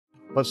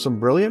But some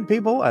brilliant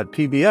people at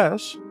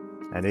PBS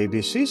and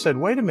ABC said,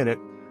 wait a minute,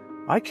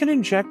 I can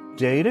inject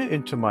data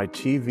into my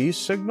TV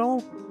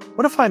signal.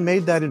 What if I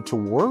made that into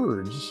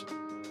words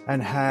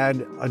and had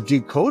a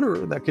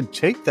decoder that could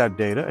take that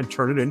data and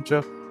turn it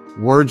into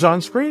words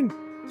on screen?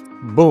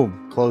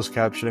 Boom, closed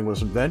captioning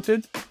was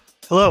invented.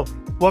 Hello,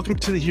 welcome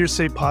to the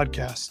HearSay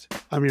podcast.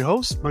 I'm your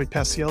host, Mike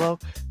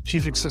Paciello,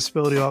 Chief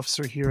Accessibility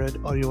Officer here at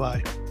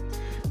AudioEye.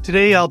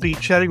 Today, I'll be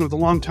chatting with a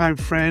longtime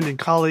friend and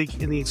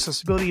colleague in the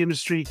accessibility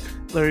industry,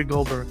 Larry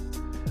Goldberg.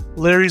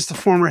 Larry is the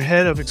former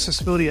head of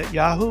accessibility at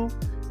Yahoo,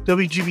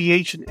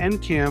 WGBH, and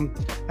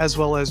NCAM, as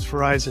well as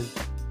Verizon.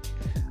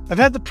 I've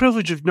had the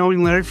privilege of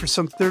knowing Larry for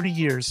some 30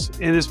 years,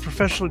 and his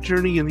professional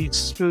journey in the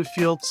accessibility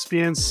field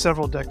spans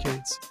several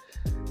decades.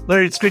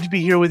 Larry, it's great to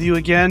be here with you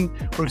again.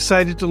 We're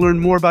excited to learn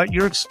more about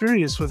your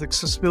experience with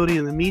accessibility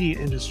in the media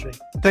industry.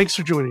 Thanks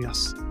for joining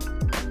us.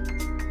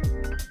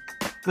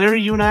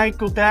 Larry, you and I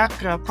go back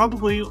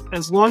probably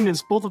as long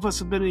as both of us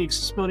have been in the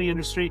accessibility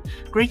industry.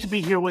 Great to be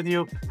here with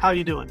you. How are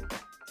you doing?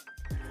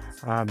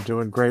 I'm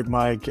doing great,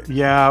 Mike.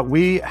 Yeah,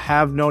 we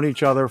have known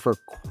each other for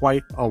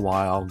quite a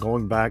while,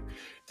 going back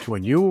to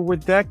when you were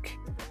with Deck,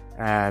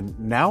 and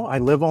now I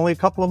live only a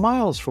couple of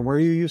miles from where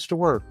you used to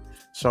work.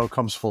 So it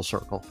comes full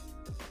circle.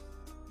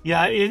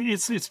 Yeah,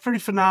 it's pretty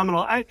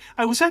phenomenal.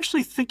 I was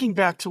actually thinking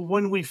back to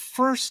when we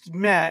first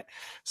met.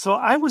 So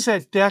I was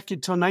at DEC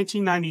until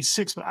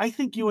 1996, but I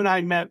think you and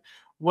I met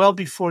well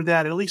before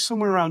that, at least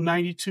somewhere around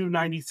 92,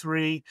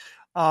 93.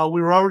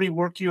 We were already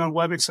working on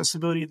web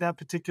accessibility at that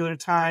particular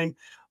time.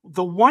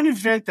 The one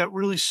event that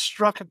really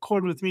struck a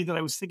chord with me that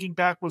I was thinking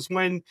back was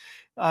when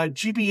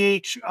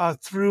GBH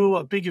threw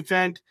a big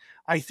event.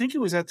 I think it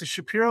was at the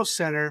Shapiro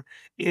Center,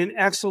 and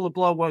Axel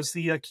LeBlanc was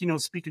the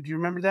keynote speaker. Do you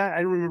remember that?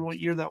 I don't remember what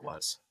year that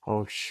was.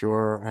 Oh,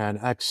 sure. And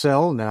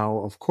Axel, now,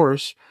 of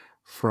course,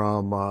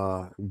 from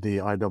the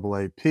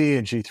IAAP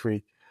and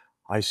G3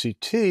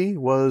 ICT,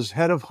 was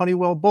head of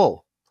Honeywell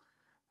Bull.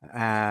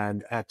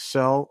 And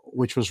Axel,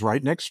 which was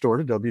right next door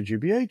to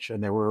WGBH,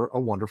 and they were a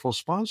wonderful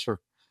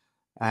sponsor.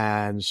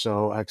 And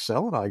so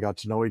Axel and I got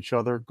to know each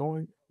other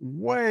going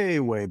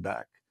way, way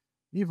back,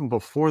 even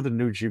before the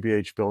new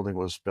GBH building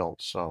was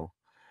built. So,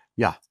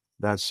 yeah,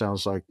 that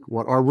sounds like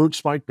what our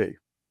roots might be.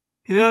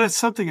 You know, that's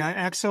something.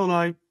 Axel and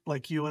I,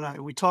 like you and I,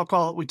 we talk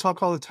all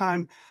the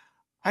time.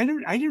 I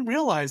didn't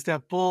realize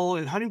that Bull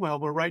and Honeywell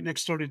were right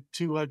next door to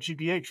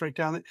GBH, right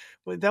down there.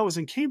 But that was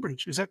in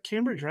Cambridge. Is that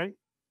Cambridge, right?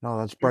 No,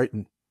 that's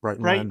Brighton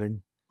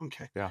Landing.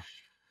 Okay. Yeah.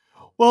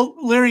 Well,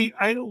 Larry,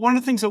 one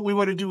of the things that we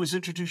want to do is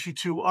introduce you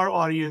to our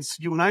audience.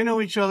 You and I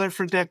know each other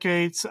for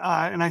decades,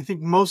 and I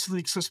think most of the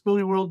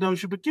accessibility world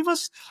knows you, but give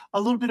us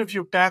a little bit of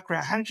your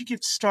background. How did you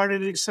get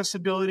started in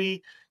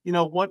accessibility? You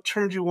know, what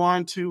turned you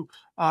on to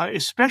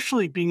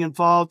especially being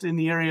involved in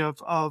the area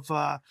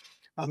of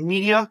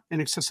media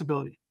and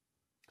accessibility?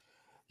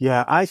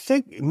 Yeah, I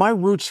think my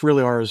roots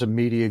really are as a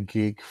media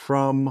geek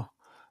from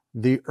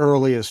the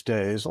earliest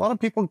days. A lot of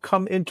people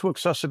come into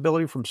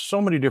accessibility from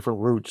so many different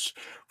routes.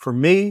 For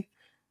me,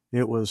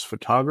 it was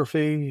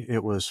photography,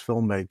 it was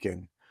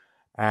filmmaking.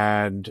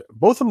 And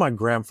both of my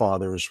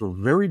grandfathers were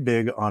very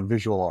big on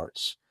visual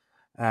arts.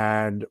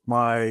 And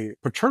my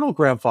paternal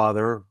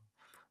grandfather,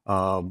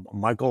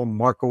 Michael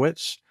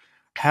Markowitz,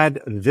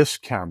 had this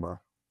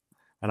camera.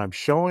 And I'm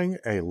showing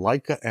a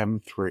Leica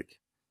M3.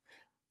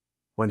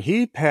 When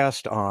he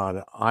passed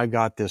on, I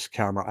got this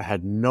camera. I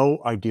had no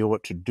idea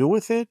what to do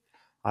with it.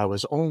 I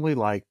was only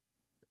like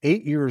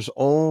 8 years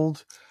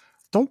old.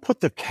 Don't put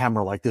the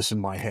camera like this in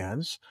my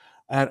hands.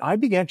 And I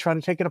began trying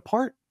to take it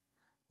apart.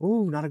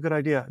 Ooh, not a good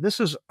idea. This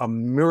is a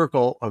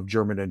miracle of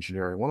German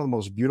engineering. One of the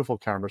most beautiful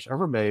cameras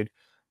ever made.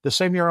 The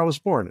same year I was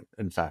born,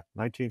 in fact,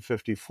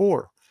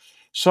 1954.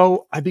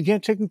 So I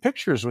began taking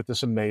pictures with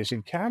this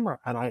amazing camera,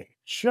 and I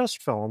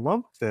just fell in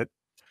love with it.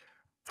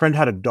 Friend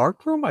had a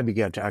darkroom. I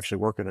began to actually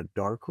work in a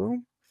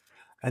darkroom.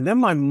 And then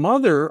my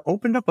mother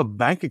opened up a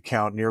bank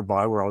account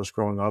nearby where I was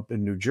growing up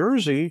in New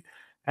Jersey.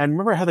 And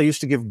remember how they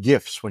used to give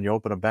gifts when you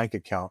open a bank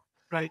account?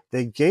 Right.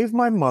 They gave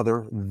my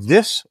mother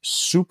this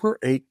Super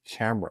 8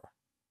 camera.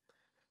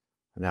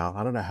 Now,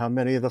 I don't know how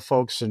many of the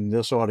folks in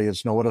this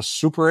audience know what a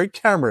Super 8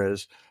 camera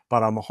is,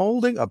 but I'm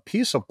holding a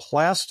piece of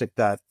plastic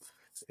that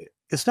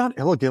is not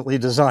elegantly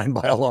designed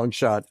by a long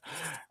shot.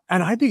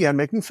 And I began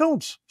making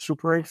films,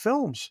 Super 8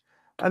 films.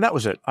 And that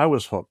was it. I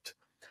was hooked.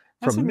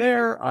 From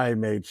there, I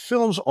made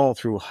films all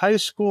through high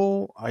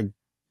school. I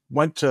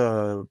went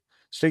to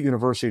State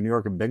University of New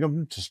York in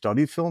Bingham to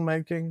study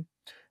filmmaking,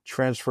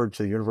 transferred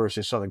to the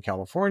University of Southern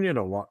California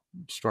to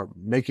start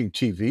making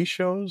TV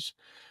shows,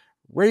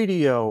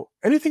 radio,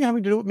 anything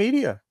having to do with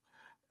media.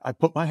 I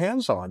put my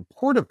hands on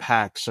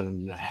Portapacks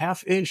and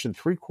 1/2 inch and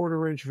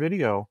 3/4 inch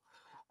video.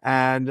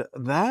 And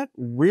that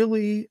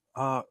really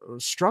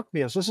struck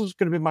me as this is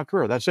going to be my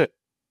career. That's it.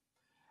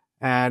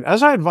 And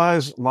as I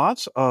advise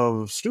lots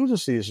of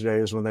students these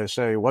days when they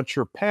say, what's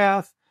your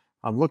path?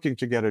 I'm looking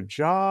to get a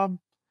job.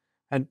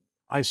 And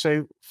I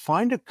say,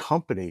 find a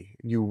company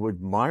you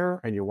admire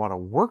and you want to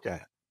work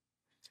at.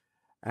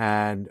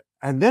 And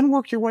then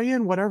work your way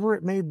in, whatever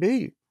it may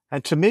be.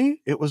 And to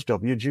me, it was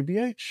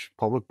WGBH,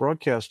 public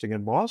broadcasting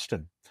in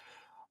Boston.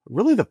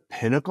 Really the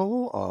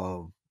pinnacle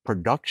of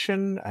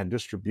production and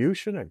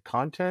distribution and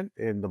content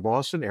in the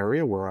Boston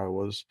area where I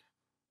was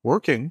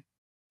working.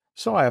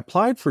 So I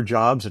applied for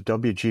jobs at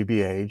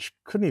WGBH,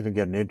 couldn't even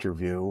get an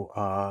interview.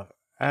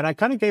 And I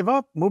kind of gave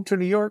up, moved to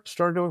New York,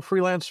 started doing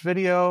freelance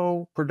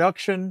video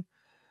production.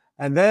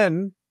 And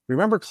then,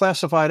 remember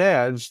classified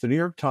ads? The New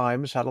York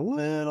Times had a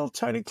little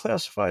tiny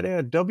classified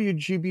ad,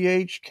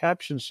 WGBH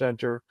Caption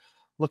Center,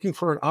 looking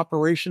for an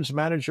operations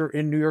manager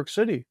in New York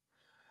City.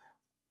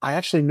 I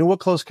actually knew what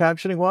closed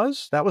captioning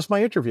was. That was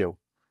my interview. Do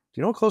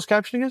you know what closed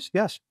captioning is?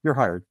 Yes, you're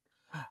hired.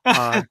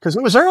 Because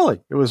it was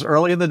early. It was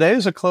early in the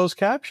days of closed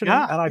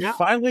captioning. And I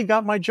finally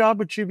got my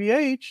job at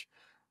GBH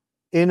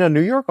in a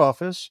New York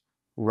office,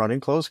 running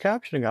closed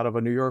captioning out of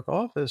a New York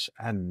office.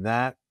 And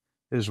that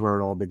is where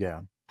it all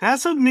began.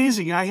 That's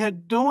amazing. I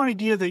had no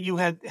idea that you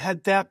had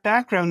that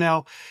background.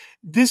 Now,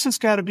 this has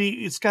got to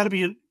be, it's got to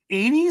be in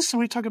 80s. So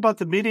we talk about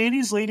the mid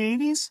 80s, late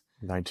 80s?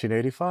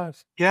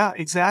 1985. Yeah,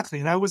 exactly.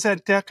 And I was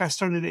at DEC. I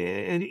started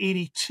in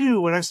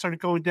 82 when I started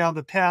going down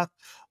the path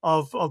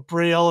of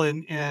Braille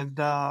and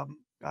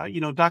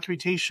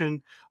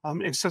documentation,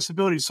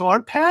 accessibility. So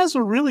our paths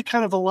were really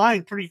kind of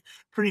aligned pretty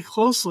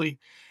closely.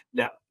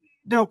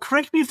 Now,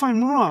 correct me if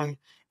I'm wrong.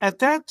 At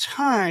that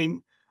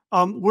time,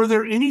 were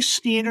there any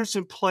standards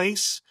in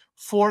place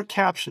for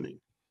captioning?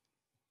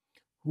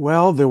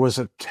 Well, there was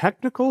a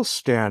technical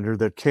standard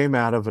that came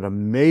out of an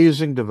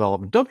amazing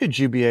development.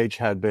 WGBH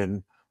had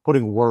been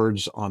putting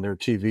words on their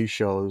TV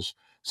shows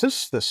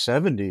since the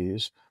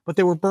 70s, but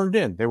they were burned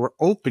in. They were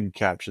open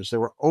captions. They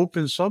were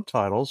open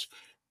subtitles.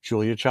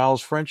 Julia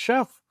Child's French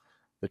Chef,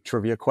 the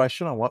trivia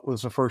question on what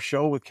was the first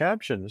show with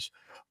captions.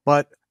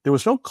 But there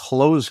was no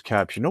closed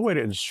caption, no way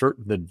to insert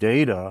the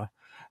data.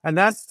 And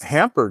that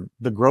hampered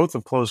the growth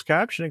of closed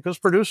captioning because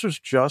producers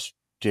just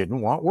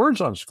didn't want words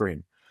on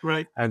screen.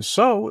 Right. And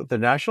so the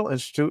National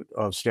Institute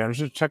of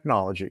Standards and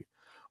Technology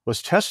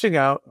was testing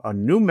out a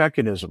new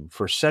mechanism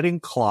for setting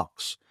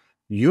clocks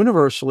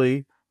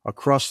universally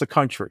across the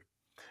country.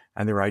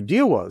 And their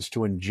idea was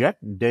to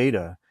inject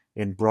data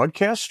in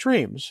broadcast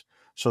streams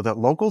so that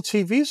local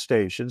TV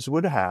stations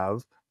would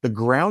have the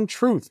ground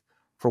truth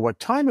for what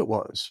time it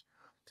was.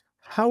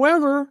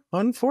 However,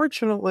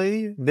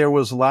 unfortunately, there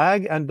was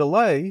lag and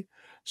delay,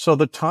 so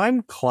the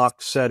time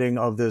clock setting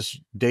of this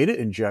data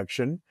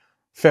injection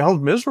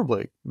failed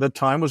miserably. The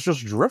time was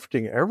just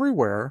drifting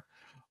everywhere.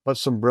 But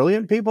some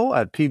brilliant people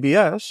at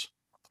PBS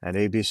and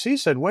ABC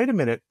said, wait a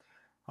minute,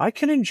 I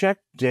can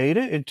inject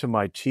data into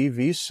my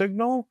TV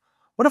signal.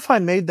 What if I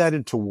made that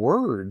into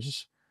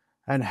words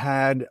and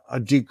had a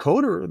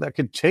decoder that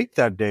could take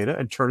that data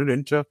and turn it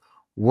into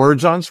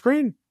words on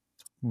screen?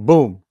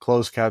 Boom,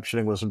 closed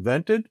captioning was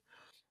invented.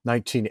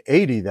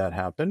 1980 that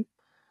happened.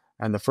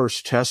 And the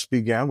first tests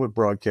began with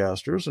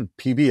broadcasters and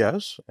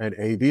PBS and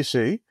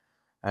ABC.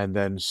 And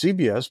then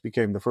CBS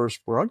became the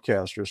first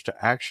broadcasters to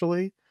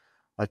actually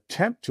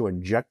attempt to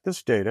inject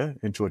this data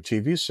into a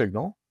TV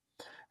signal.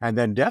 And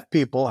then deaf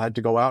people had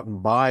to go out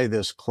and buy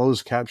this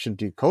closed caption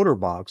decoder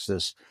box,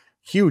 this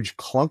huge,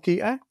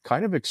 clunky,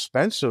 kind of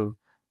expensive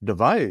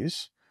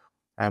device.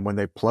 And when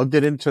they plugged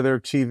it into their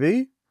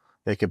TV,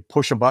 they could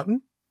push a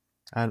button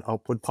and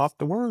up would pop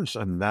the words.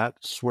 And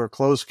that's where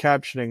closed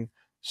captioning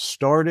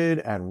started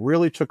and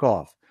really took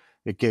off.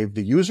 It gave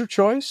the user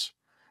choice,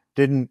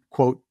 didn't,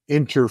 quote,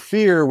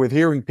 interfere with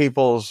hearing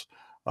people's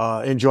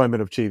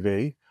enjoyment of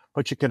TV,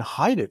 but you can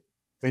hide it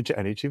into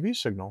any TV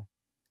signal.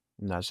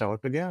 And that's how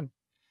it began.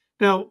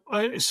 Now,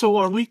 so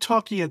are we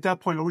talking at that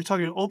point? Are we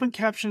talking open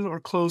captions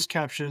or closed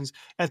captions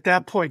at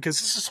that point?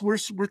 Because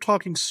we're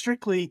talking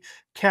strictly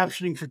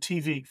captioning for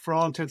TV for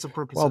all intents and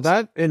purposes. Well,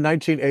 that in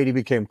 1980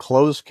 became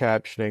closed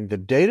captioning. The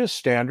data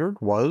standard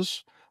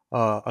was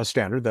a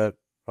standard that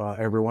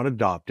everyone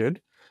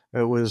adopted.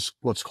 It was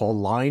what's called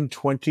line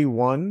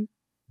 21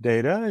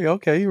 data.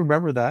 Okay, you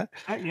remember that.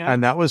 Yeah.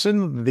 And that was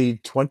in the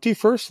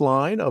 21st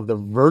line of the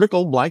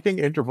vertical blanking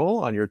interval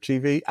on your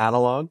TV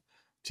analog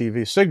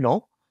TV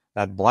signal.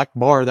 That black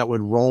bar that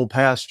would roll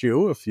past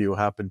you if you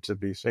happen to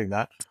be seeing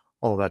that.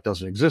 Although that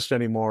doesn't exist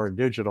anymore in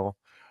digital.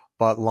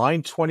 But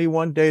line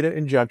 21 data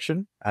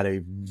injection at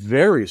a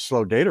very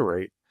slow data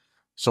rate.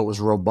 So it was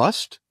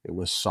robust. It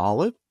was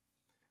solid.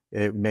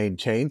 It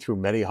maintained through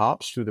many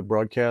hops through the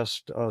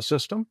broadcast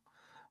system.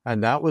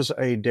 And that was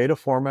a data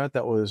format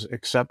that was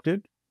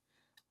accepted.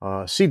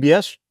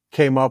 CBS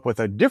came up with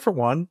a different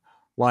one,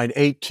 line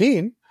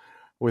 18,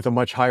 with a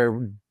much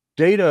higher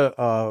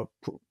data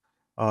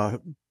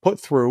put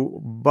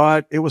through,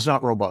 but it was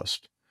not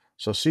robust.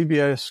 So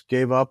CBS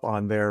gave up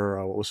on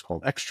their what was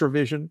called extra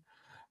vision,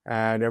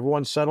 and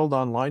everyone settled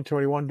on line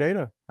 21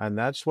 data. And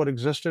that's what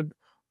existed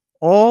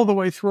all the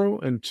way through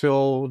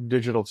until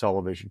digital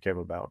television came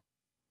about.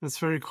 That's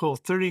very cool.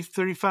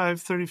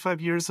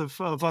 35 years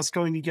of us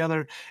going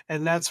together.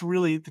 And that's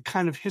really the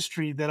kind of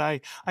history that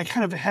I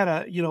kind of had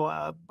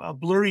a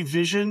blurry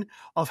vision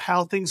of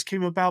how things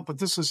came about, but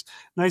this is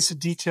nice and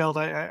detailed.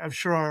 I'm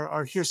sure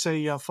our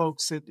HearSay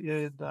folks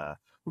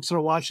folks that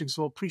are watching,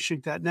 so we'll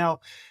appreciate that. Now,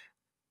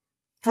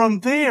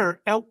 From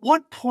there, at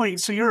what point,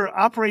 so you're an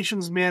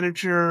operations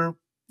manager,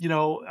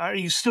 are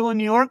you still in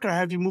New York or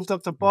have you moved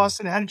up to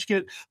Boston? How did you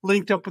get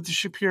linked up with the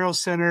Shapiro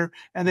Center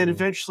and then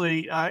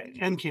eventually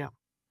NCAM?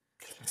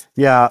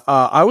 Yeah,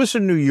 I was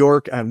in New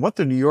York, and what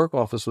the New York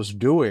office was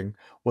doing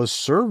was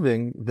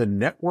serving the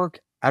network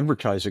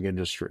advertising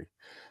industry.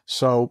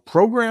 So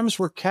programs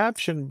were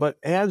captioned, but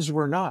ads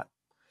were not.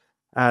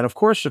 And of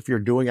course, if you're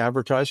doing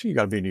advertising, you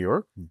got to be in New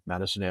York,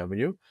 Madison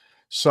Avenue.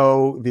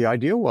 So the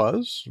idea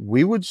was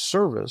we would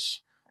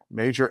service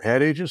major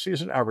ad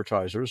agencies and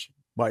advertisers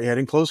by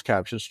adding closed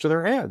captions to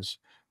their ads.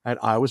 And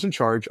I was in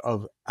charge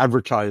of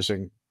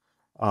advertising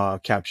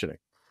captioning.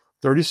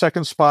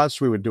 30-second spots,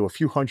 we would do a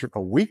few hundred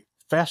a week,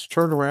 fast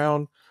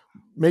turnaround,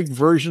 make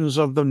versions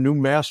of the new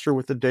master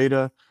with the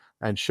data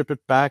and ship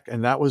it back.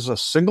 And that was a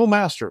single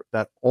master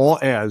that all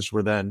ads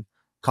were then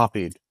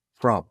copied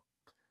from.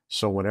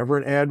 So whenever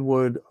an ad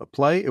would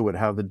play, it would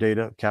have the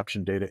data,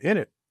 caption data in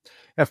it.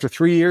 After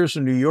 3 years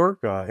in New York,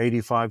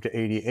 85 to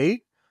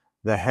 88,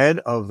 the head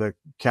of the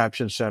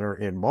caption center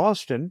in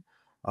Boston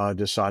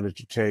decided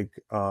to take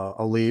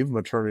a leave,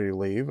 maternity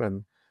leave,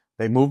 and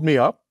they moved me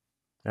up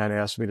and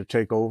asked me to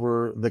take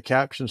over the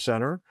caption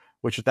center,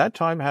 which at that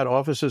time had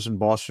offices in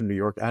Boston, New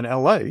York, and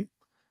LA.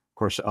 Of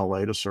course,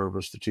 LA to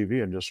service the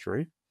TV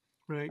industry.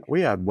 Right.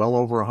 We had well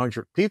over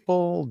 100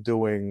 people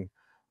doing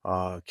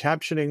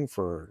captioning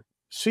for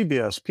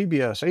CBS,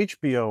 PBS,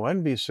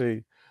 HBO,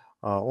 NBC,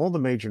 all the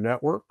major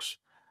networks.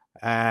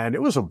 And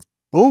it was a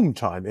boom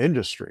time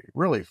industry,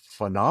 really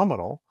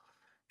phenomenal.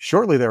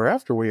 Shortly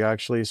thereafter, we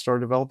actually started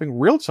developing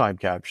real-time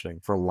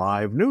captioning for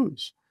live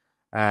news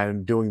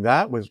and doing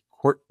that with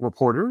court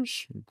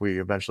reporters. We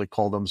eventually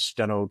called them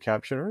steno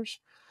captioners.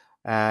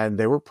 And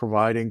they were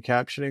providing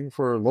captioning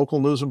for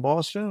local news in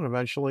Boston and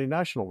eventually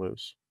national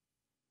news.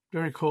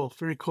 Very cool.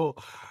 Very cool.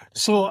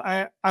 So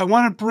I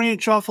want to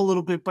branch off a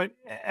little bit, but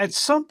at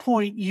some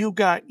point you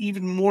got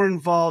even more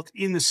involved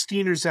in the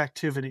standards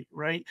activity,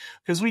 right?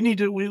 Because we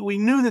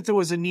knew that there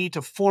was a need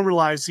to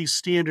formalize these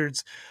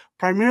standards,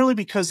 primarily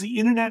because the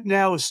internet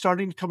now is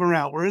starting to come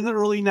around. We're in the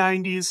early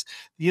 90s.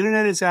 The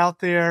internet is out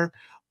there.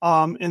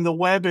 And the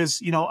web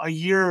is, a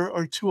year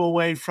or two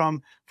away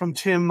from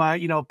Tim,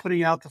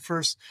 putting out the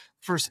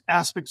first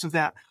aspects of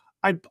that.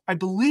 I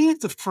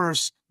believe the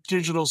first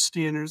digital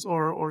standards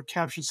or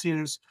caption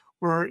standards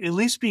were at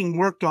least being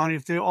worked on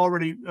if they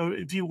already,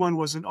 if V1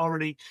 wasn't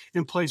already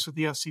in place with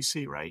the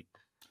FCC, right?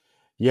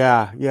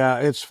 Yeah,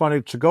 it's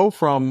funny to go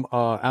from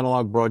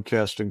analog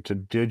broadcasting to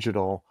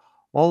digital.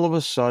 All of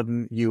a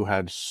sudden, you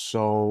had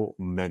so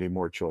many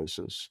more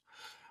choices.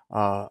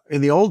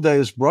 In the old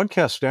days,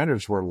 broadcast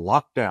standards were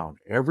locked down.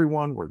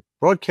 Everyone were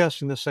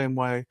broadcasting the same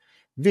way,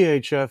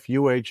 VHF,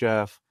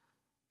 UHF.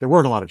 There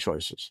weren't a lot of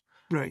choices.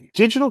 Right.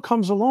 Digital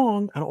comes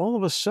along, and all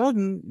of a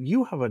sudden,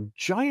 you have a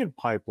giant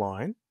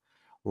pipeline,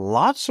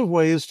 lots of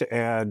ways to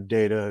add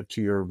data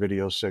to your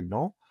video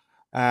signal.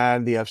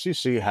 And the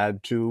FCC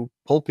had to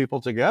pull people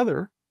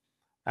together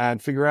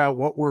and figure out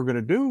what we're going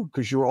to do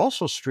because you were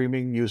also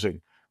streaming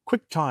using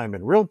QuickTime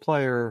and Real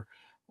Player,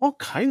 all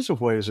kinds of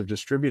ways of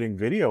distributing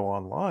video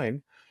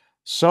online.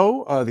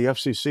 So the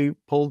FCC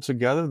pulled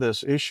together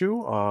this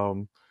issue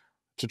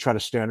to try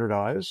to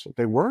standardize.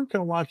 They weren't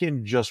going to lock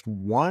in just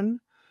one,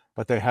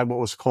 but they had what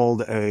was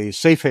called a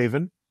safe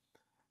haven,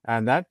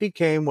 and that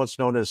became what's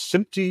known as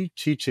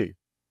SMPTE-TT.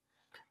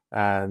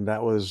 And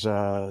that was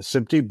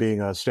SMPTE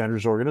being a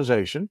standards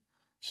organization,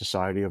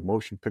 Society of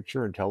Motion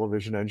Picture and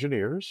Television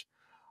Engineers,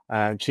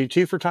 and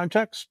TT for time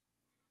text.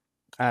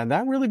 And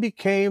that really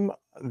became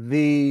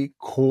the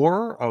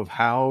core of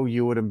how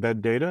you would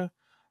embed data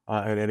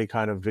in any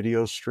kind of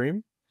video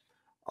stream.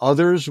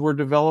 Others were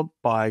developed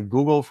by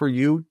Google for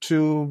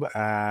YouTube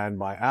and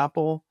by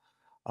Apple.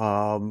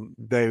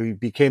 They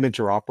became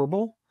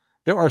interoperable.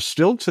 There are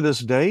still to this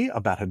day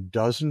about a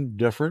dozen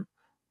different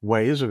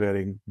ways of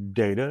adding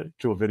data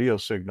to a video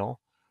signal.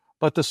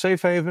 But the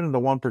safe haven, and the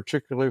one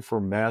particularly for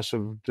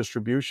massive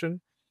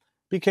distribution,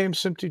 became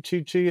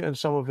SMPTE-TT and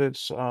some of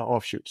its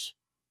offshoots.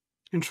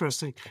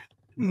 Interesting.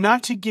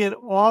 Not to get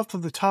off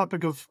of the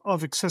topic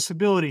of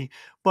accessibility,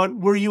 but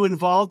were you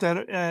involved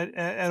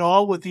at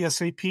all with the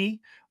SAP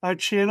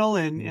channel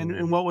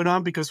and what went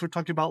on? Because we're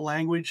talking about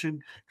language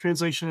and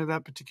translation at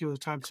that particular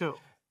time too.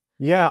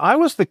 Yeah, I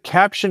was the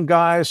caption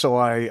guy, so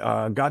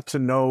I got to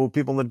know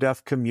people in the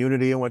deaf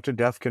community and went to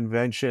deaf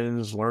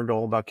conventions, learned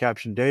all about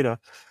caption data.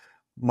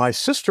 My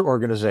sister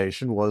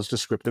organization was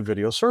Descriptive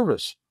Video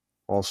Service,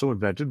 also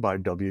invented by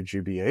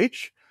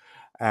WGBH.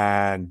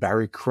 And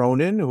Barry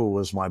Cronin, who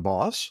was my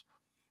boss,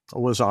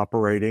 was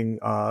operating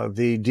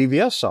the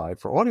DVS side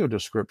for audio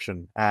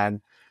description. And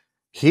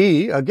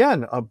he,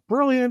 again, a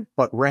brilliant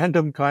but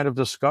random kind of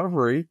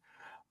discovery.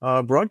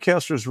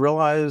 Broadcasters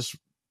realized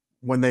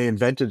when they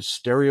invented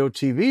stereo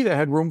TV, they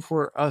had room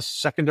for a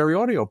secondary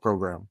audio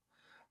program.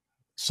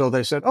 So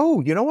they said,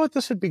 oh, you know what?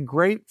 This would be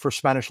great for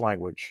Spanish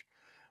language.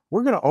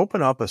 We're going to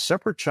open up a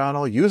separate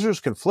channel. Users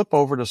can flip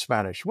over to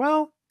Spanish.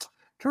 Well,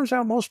 turns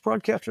out most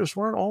broadcasters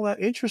weren't all that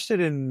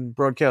interested in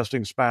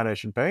broadcasting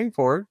Spanish and paying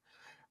for it.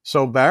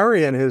 So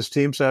Barry and his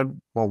team said,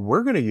 well,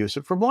 we're going to use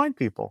it for blind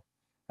people.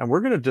 And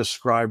we're going to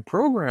describe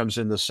programs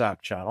in the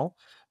SAP channel,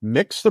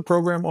 mix the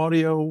program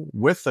audio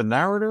with the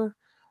narrator,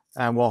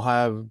 and we'll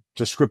have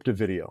descriptive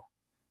video.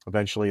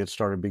 Eventually, it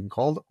started being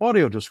called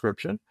audio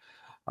description.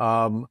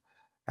 Um,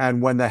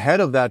 and when the head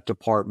of that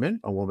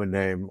department, a woman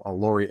named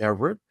Lori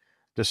Everett,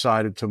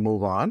 decided to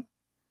move on,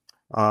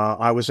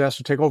 I was asked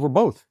to take over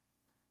both.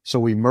 So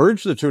we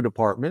merged the two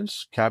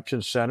departments.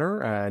 Caption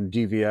Center and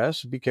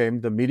DVS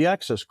became the Media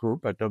Access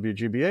Group at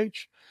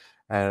WGBH.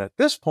 And at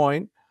this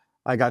point,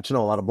 I got to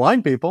know a lot of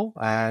blind people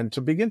and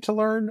to begin to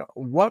learn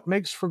what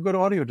makes for good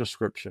audio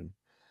description.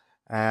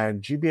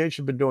 And GBH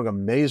had been doing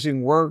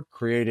amazing work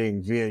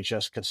creating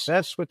VHS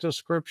cassettes with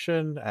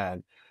description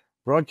and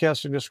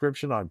broadcasting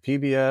description on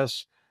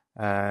PBS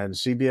and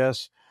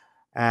CBS.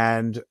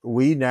 And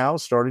we now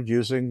started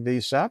using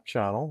the SAP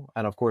channel.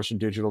 And of course, in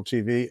digital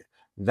TV,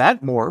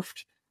 that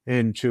morphed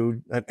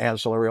into an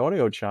ancillary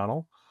audio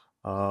channel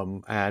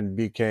and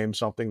became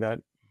something that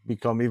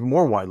become even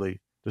more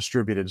widely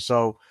distributed.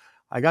 So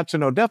I got to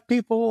know deaf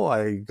people.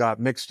 I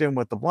got mixed in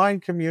with the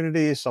blind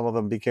community. Some of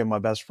them became my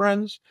best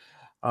friends.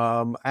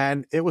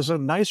 And it was a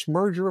nice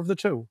merger of the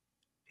two.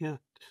 Yeah.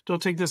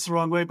 Don't take this the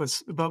wrong way,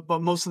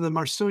 but most of them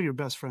are still your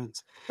best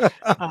friends.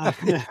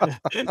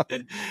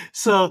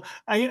 So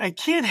I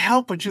can't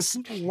help but just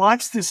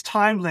watch this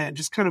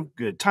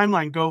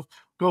timeline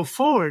go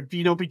forward,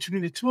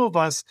 between the two of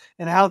us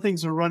and how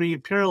things are running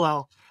in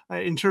parallel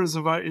in terms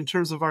of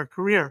our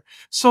career.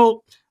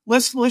 So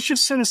let's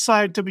just set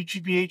aside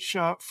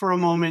WGBH for a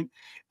moment.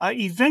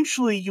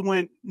 Eventually, you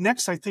went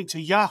next, I think, to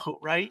Yahoo,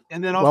 right?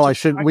 And then well,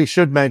 we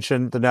should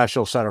mention the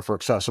National Center for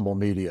Accessible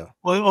Media.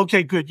 Well,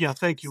 okay, good. Yeah,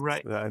 thank you.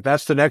 Right.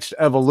 That's the next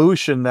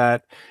evolution.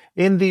 That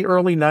in the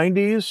early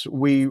 90s,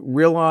 we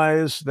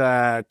realized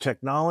that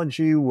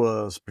technology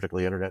was,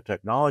 particularly internet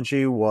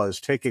technology, was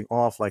taking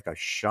off like a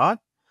shot.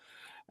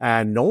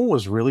 And no one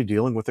was really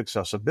dealing with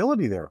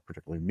accessibility there,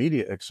 particularly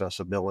media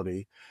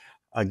accessibility.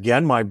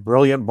 Again, my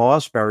brilliant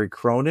boss, Barry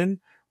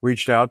Cronin,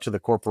 reached out to the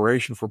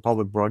Corporation for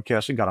Public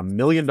Broadcasting, got $1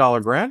 million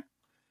grant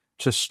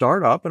to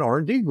start up an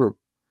R&D group,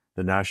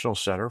 the National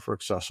Center for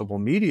Accessible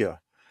Media,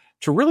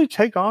 to really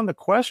take on the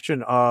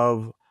question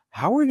of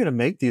how are we going to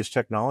make these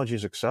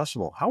technologies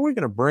accessible? How are we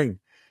going to bring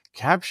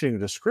captioning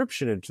and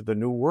description into the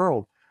new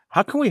world?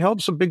 How can we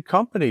help some big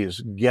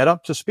companies get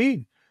up to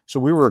speed? So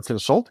we were a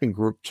consulting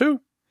group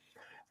too.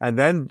 And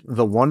then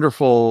the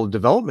wonderful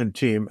development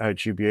team at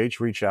GBH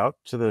reached out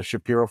to the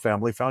Shapiro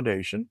Family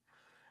Foundation,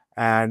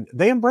 and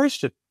they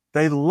embraced it.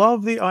 They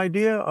love the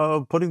idea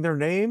of putting their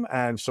name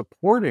and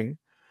supporting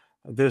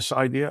this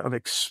idea of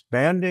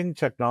expanding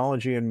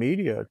technology and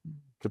media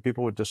to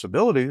people with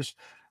disabilities.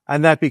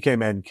 And that became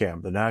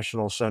NCAM, the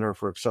National Center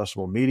for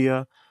Accessible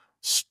Media,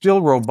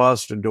 still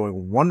robust and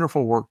doing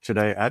wonderful work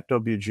today at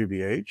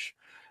WGBH,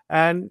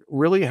 and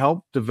really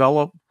helped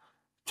develop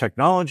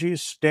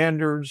technologies,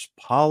 standards,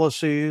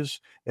 policies.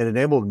 It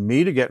enabled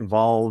me to get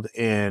involved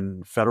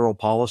in federal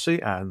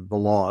policy and the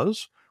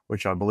laws,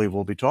 which I believe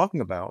we'll be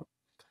talking about.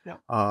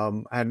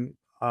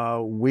 Yeah.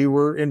 We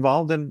were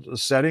involved in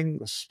setting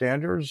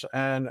standards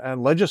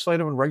and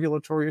legislative and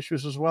regulatory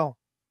issues as well.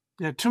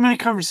 Yeah, too many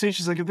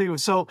conversations I can think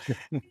of. So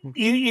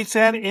it's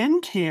at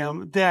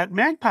NCAM that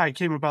Magpie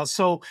came about.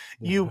 So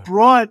you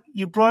brought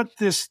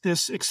this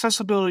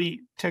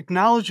accessibility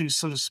technology,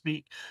 so to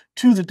speak,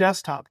 to the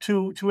desktop,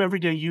 to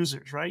everyday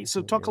users, right?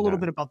 So talk a little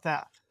bit about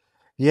that.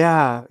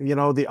 Yeah,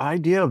 the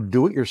idea of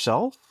do it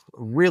yourself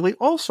really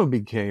also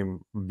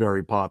became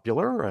very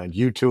popular. And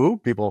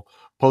YouTube, people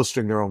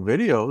posting their own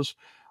videos.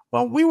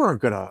 Well, we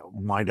weren't going to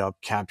wind up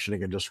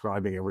captioning and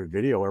describing every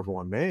video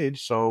everyone made.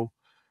 So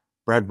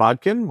Brad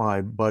Botkin,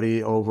 my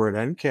buddy over at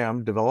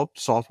NCAM, developed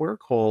software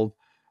called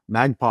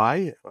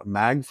Magpie,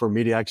 Mag for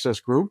Media Access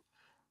Group,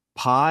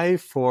 Pi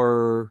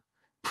for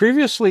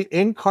previously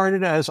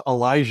incarnate as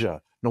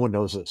Elijah. No one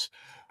knows this.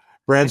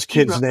 Brad's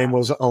kid's name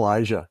was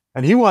Elijah,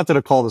 and he wanted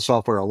to call the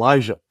software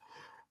Elijah.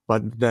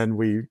 But then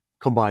we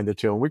combined the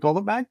two, and we called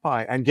it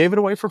Magpie and gave it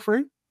away for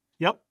free.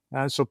 Yep.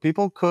 And so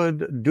people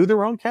could do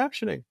their own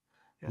captioning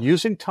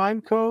using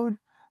time code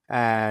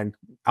and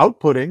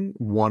outputting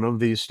one of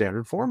these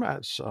standard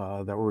formats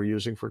that we're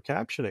using for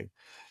captioning.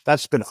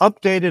 That's been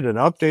updated and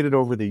updated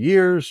over the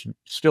years,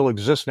 still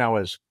exists now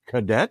as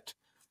Cadet,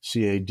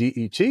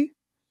 C-A-D-E-T,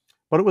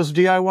 but it was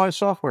DIY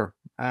software,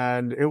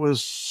 and it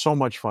was so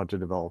much fun to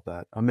develop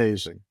that.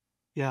 Amazing.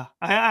 Yeah,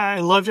 I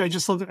loved it. I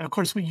just loved it. Of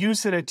course, we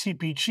used it at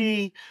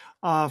TPG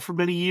for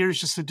many years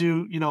just to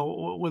do,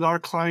 with our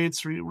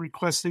clients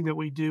requesting that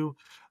we do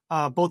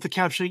both the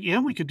captioning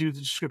and we could do the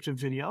descriptive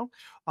video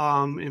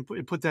and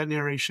put that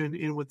narration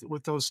in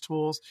with those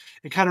tools.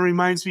 It kind of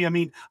reminds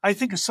me, I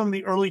think of some of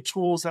the early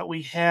tools that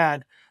we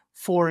had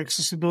for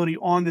accessibility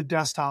on the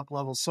desktop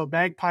level. So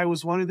Magpie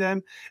was one of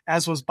them,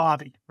 as was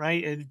Bobby,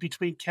 right? And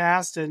between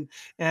Cast and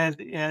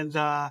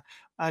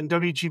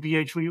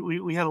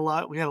WGBH, we had a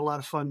lot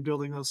of fun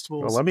building those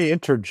tools. Well, let me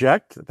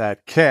interject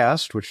that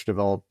Cast, which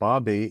developed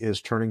Bobby,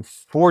 is turning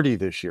 40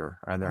 this year,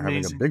 and they're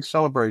having a big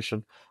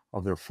celebration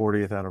of their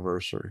 40th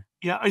anniversary.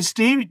 Yeah, is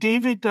David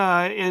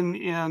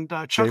and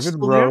Chuck David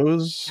still there?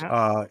 Rose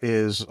Yeah.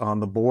 is on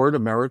the board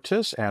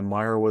emeritus, and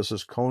Meyer was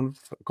his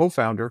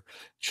co-founder.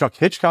 Chuck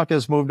Hitchcock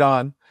has moved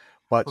on,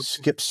 but Okay.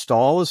 Skip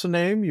Stahl is a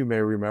name you may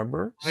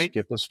remember. Right.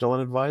 Skip is still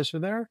an advisor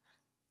there,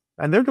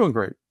 and they're doing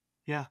great.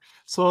 Yeah.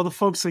 So all the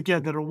folks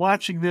again that are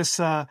watching this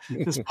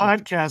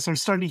podcast are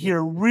starting to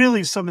hear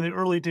really some of the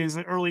early days,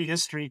 the early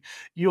history.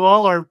 You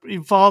all are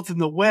involved in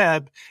the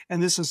web,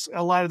 and this is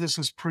a lot of this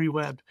is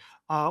pre-web.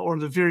 Or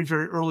the very,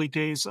 very early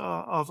days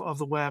of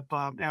the web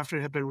after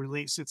it had been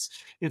released.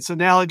 It's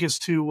analogous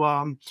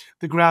to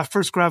the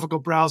first graphical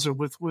browser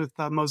with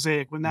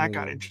Mosaic when that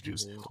got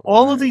introduced.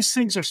 All of Right. these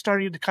things are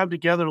starting to come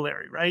together,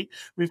 Larry. Right?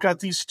 We've got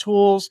these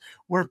tools.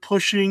 We're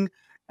pushing.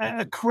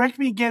 Correct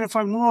me again if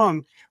I'm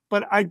wrong,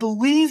 but I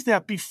believe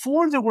that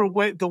before there were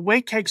the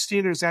WCAG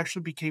standards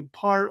actually became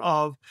part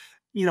of,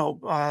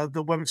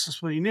 the Web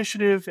Accessibility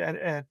Initiative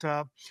at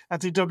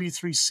the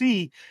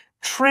W3C.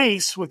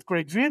 Trace with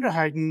Greg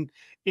Vanderheiden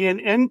and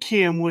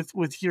NCAM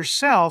with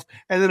yourself,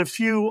 and then a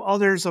few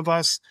others of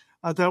us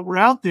that were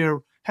out there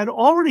had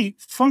already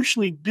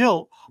functionally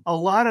built a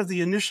lot of the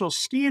initial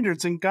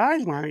standards and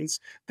guidelines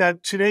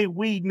that today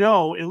we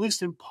know, at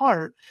least in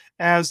part,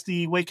 as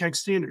the WCAG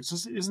standards.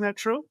 Isn't that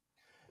true?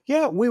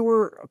 Yeah, we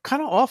were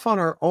kind of off on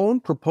our own,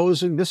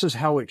 proposing this is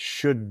how it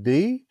should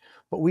be,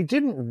 but we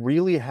didn't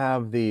really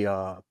have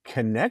the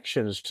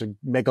connections to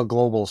make a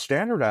global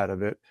standard out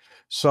of it.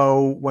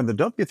 So when the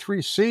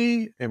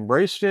W3C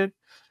embraced it,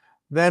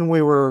 then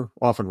we were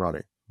off and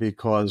running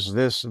because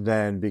this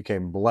then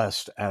became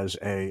blessed as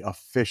a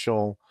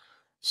official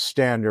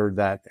standard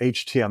that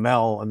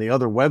HTML and the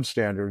other web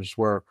standards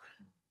where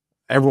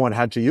everyone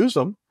had to use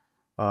them.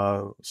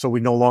 So we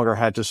no longer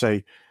had to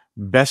say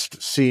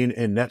best seen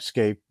in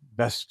Netscape,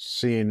 best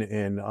seen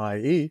in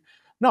IE.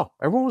 No,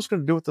 everyone was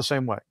going to do it the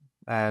same way.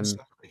 And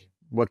Exactly.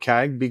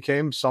 WCAG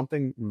became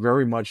something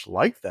very much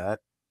like that.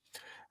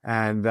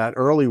 And that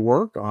early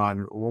work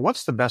on, well,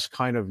 what's the best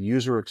kind of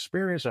user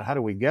experience and how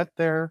do we get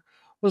there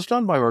was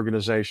done by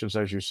organizations,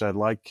 as you said,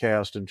 like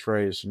Cast and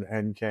Trace and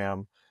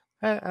NCAM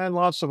and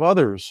lots of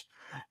others.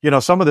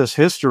 Some of this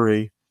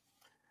history,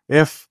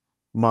 if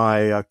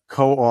my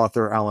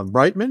co-author, Alan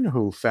Brightman,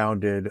 who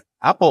founded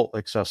Apple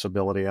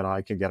Accessibility, and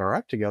I can get our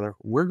act together,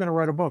 we're going to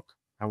write a book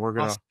and we're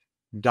going to Awesome.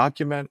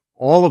 document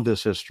all of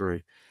this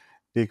history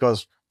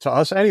because to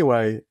us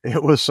anyway,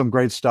 it was some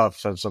great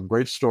stuff and some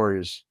great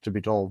stories to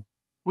be told.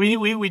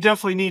 We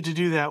definitely need to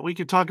do that. We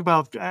could talk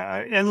about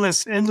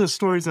endless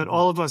stories that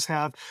all of us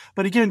have.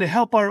 But again, to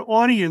help our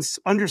audience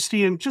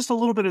understand just a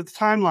little bit of the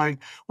timeline,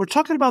 we're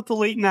talking about the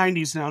late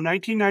 90s now.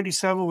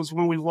 1997 was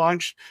when we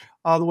launched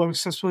the Web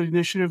Accessibility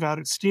Initiative out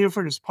at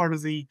Stanford as part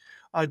of the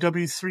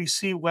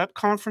W3C Web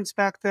Conference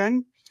back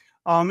then.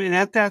 And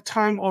at that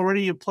time,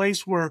 already in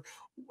place were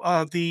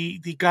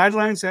the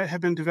guidelines that have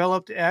been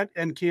developed at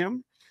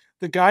NCAM,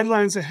 the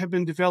guidelines that have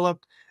been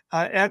developed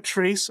at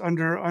Trace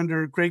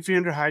under Greg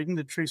Vanderheiden,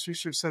 the Trace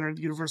Research Center at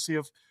the University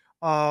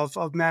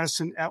of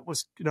Madison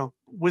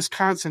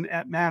Wisconsin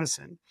at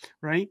Madison,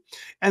 right?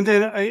 And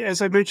then,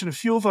 as I mentioned, a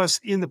few of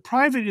us in the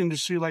private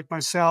industry, like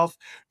myself,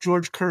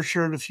 George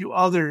Kirscher, and a few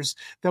others,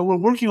 that were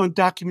working on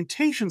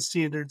documentation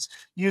standards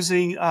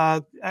using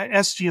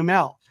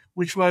SGML,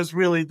 which was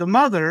really the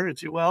mother,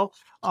 if you will,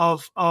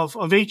 of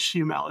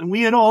HTML. And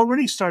we'd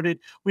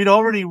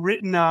already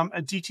written a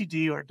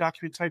DTD, or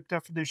document type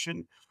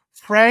definition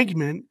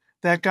fragment,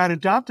 that got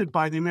adopted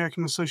by the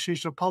American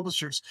Association of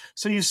Publishers.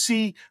 So you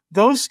see,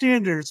 those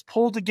standards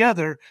pulled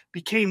together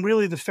became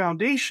really the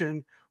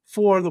foundation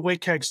for the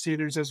WCAG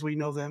standards as we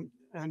know them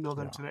Yeah,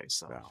 today.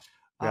 So yeah,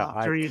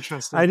 yeah. very I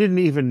interesting. didn't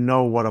even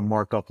know what a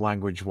markup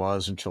language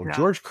was until Yeah,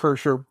 George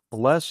Kirscher,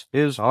 bless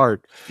his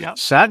heart, yeah,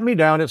 sat me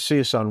down at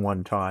CSUN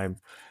one time.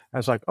 I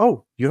was like,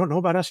 "Oh, you don't know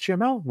about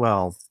SGML?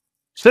 Well,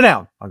 sit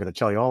down. I'm going to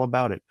tell you all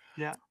about it."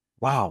 yeah.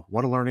 Wow,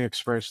 what a learning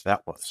experience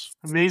that was.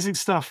 Amazing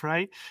stuff,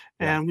 right?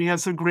 Yeah. And we had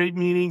some great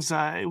meetings. It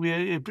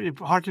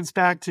harkens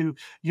back to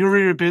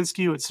Yuri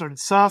Rubinski, who had started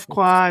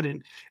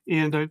SoftQuad,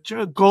 and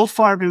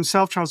Goldfarb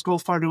himself, Charles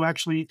Goldfarb, who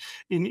actually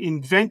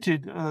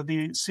invented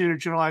the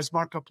standard generalized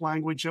markup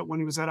language when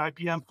he was at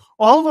IBM.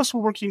 All of us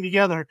were working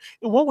together.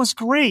 And what was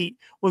great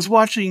was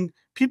watching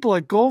people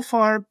like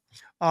Goldfarb,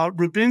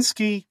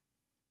 Rubinski,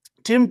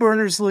 Tim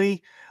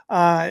Berners-Lee,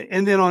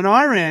 and then on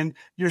our end,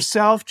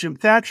 yourself, Jim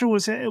Thatcher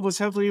was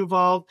heavily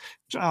involved,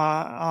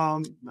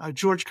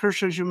 George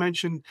Kirscher, as you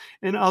mentioned,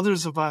 and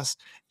others of us,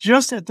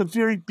 just at the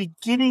very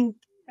beginning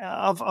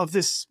of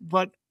this,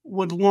 what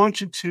would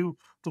launch into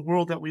the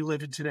world that we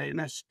live in today, and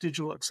that's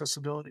digital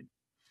accessibility.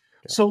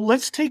 Yeah. So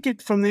let's take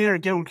it from there.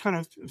 Again, we're kind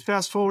of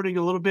fast forwarding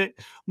a little bit,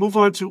 move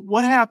on to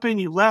what happened.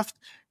 You left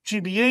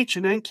GBH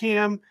and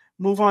NCAM,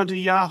 move on to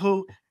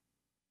Yahoo.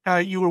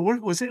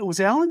 Was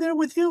Alan there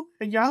with you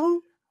at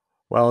Yahoo?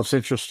 Well, it's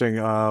interesting.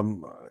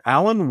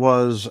 Alan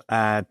was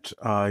at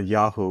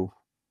Yahoo,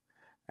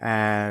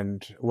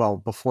 and well,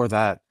 before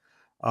that,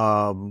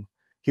 um,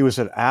 he was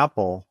at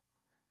Apple,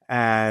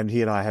 and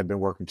he and I had been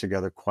working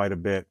together quite a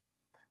bit.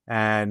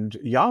 And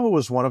Yahoo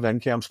was one of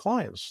NCAM's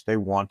clients. They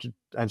wanted,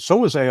 and so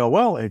was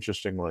AOL,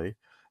 interestingly.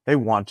 They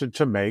wanted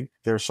to make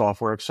their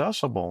software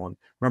accessible. And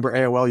remember,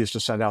 AOL used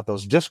to send out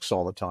those disks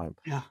all the time,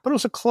 Yeah. but it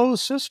was a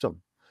closed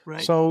system.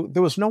 Right. So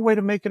there was no way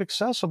to make it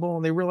accessible.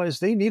 And they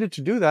realized they needed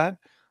to do that,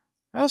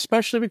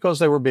 especially because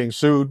they were being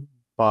sued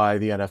by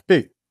the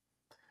NFB.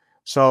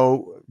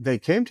 So they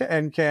came to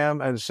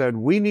NCAM and said,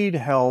 we need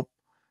help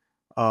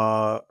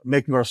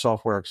making our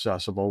software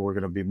accessible. We're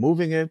going to be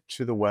moving it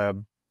to the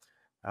web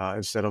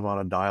instead of on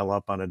a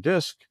dial-up on a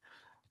disk.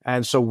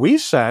 And so we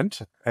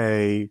sent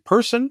a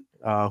person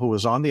who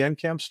was on the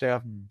NCAM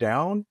staff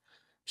down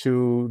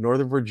to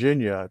Northern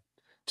Virginia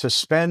to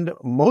spend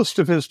most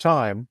of his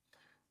time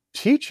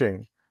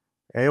teaching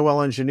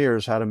AOL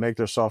engineers how to make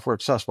their software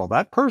accessible.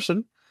 That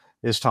person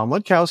is Tom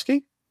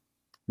Letkowski,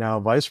 now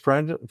Vice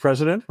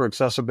President for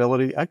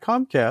Accessibility at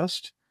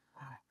Comcast.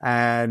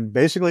 And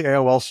basically,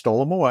 AOL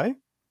stole him away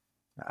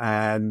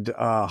and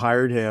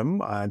hired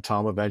him. And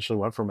Tom eventually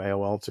went from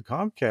AOL to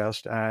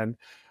Comcast. And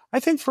I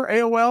think for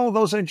AOL,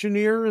 those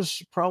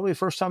engineers, probably the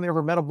first time they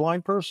ever met a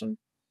blind person,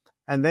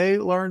 and they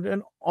learned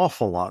an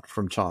awful lot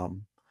from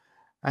Tom.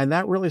 And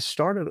that really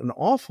started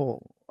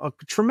a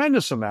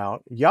tremendous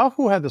amount.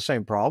 Yahoo had the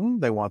same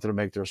problem. They wanted to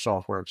make their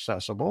software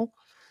accessible.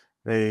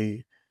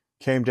 They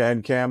came to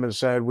NCAM and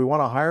said, we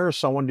want to hire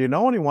someone. Do you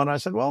know anyone? I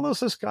said, well,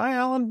 there's this guy,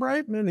 Alan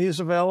Brightman. He's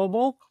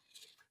available.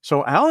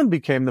 So Alan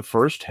became the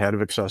first head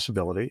of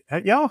accessibility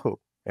at Yahoo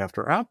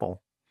after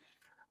Apple.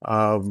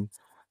 And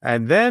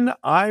then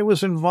I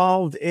was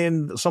involved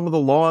in some of the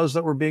laws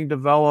that were being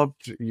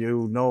developed.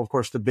 You know, of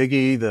course, the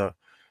biggie, the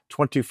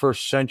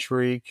 21st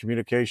Century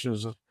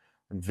Communications and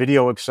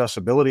Video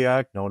Accessibility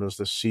Act, known as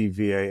the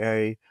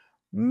CVAA.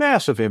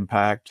 Massive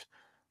impact.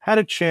 Had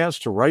a chance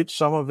to write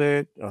some of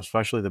it,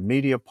 especially the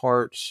media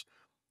parts,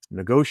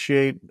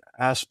 negotiate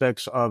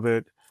aspects of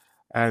it,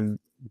 and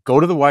go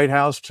to the White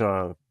House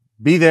to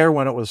be there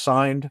when it was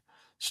signed.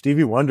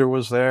 Stevie Wonder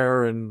was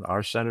there, and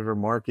our Senator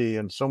Markey,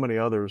 and so many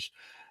others.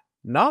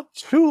 Not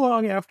too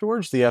long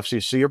afterwards, the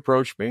FCC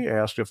approached me,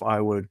 asked if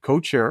I would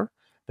co-chair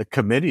the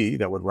committee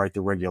that would write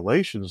the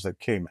regulations that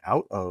came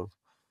out of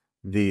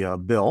the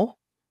bill,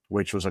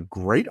 which was a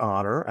great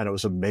honor. And it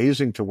was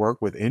amazing to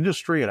work with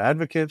industry and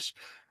advocates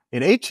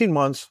in 18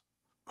 months,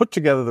 put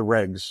together the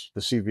regs,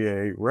 the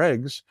CVA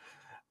regs.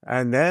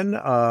 And then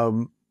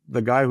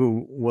the guy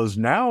who was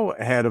now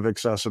head of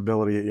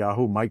accessibility at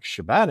Yahoo, Mike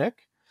Shabanik,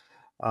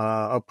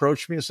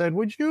 approached me and said,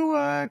 would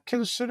you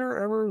consider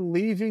ever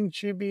leaving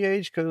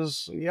GBH?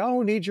 Because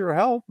Yahoo needs your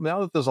help.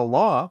 Now that there's a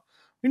law,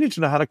 we need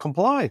to know how to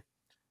comply.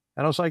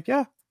 And I was like,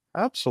 yeah,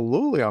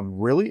 absolutely. I'm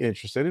really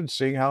interested in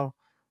seeing how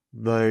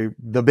the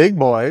big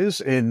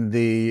boys in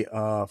the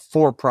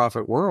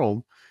for-profit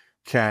world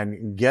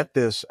can get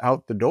this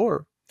out the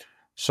door.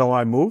 So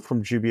I moved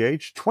from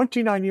GBH.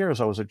 29 years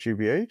I was at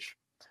GBH.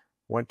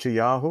 Went to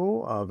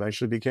Yahoo,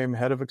 eventually became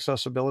head of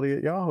accessibility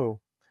at Yahoo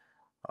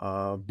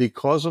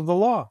because of the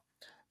law.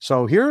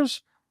 So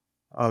here's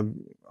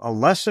a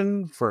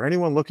lesson for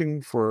anyone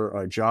looking for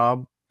a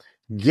job.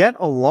 Get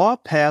a law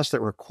passed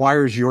that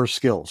requires your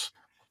skills.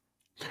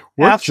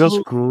 Worked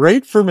just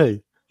great for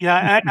me.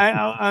 Yeah,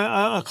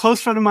 a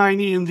close friend of mine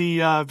in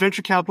the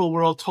venture capital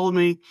world told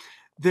me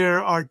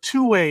there are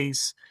two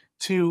ways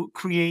to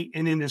create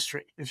an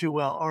industry, if you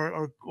will,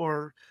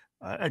 or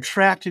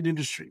attract an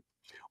industry.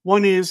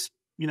 One is,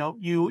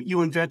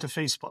 you invent a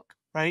Facebook,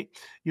 right?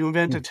 You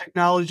invent a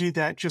technology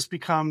that just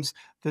becomes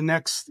the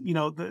next,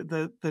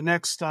 the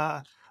next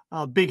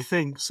big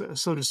thing,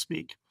 so to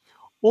speak.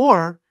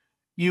 Or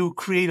you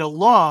create a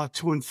law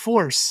to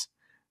enforce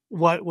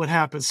what would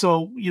happen.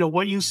 So,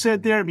 what you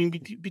said there, I mean,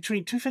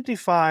 between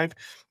 255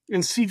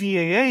 and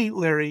CVAA,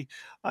 Larry,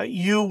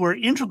 you were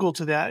integral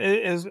to that.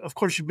 As of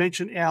course you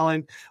mentioned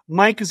Alan.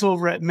 Mike is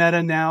over at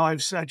Meta now. I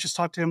just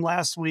talked to him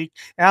last week.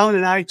 Alan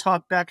and I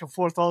talk back and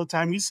forth all the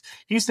time.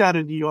 He's down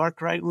in New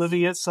York, right,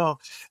 living it. So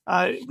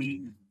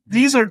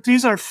these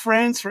are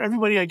friends for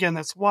everybody again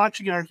that's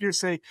watching our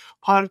HearSay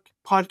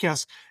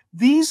podcast.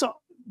 These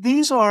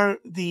are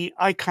the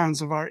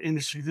icons of our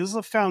industry. This is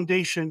the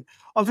foundation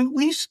of at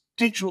least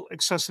digital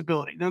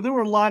accessibility. Now, there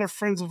were a lot of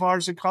friends of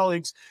ours and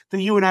colleagues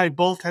that you and I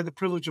both had the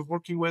privilege of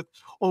working with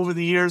over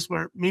the years,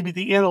 where maybe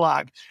the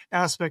analog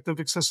aspect of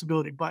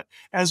accessibility. But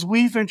as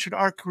we ventured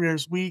our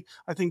careers, we,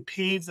 I think,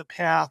 paved the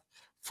path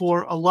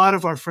for a lot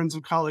of our friends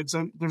and colleagues.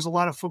 And there's a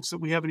lot of folks that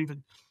we haven't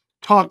even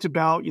talked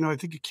about. I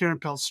think of Karen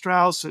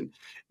Pell-Strauss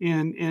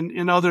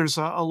and others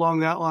along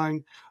that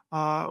line.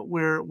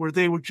 Where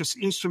they were just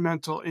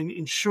instrumental in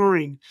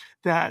ensuring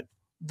that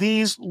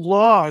these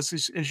laws,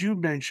 as you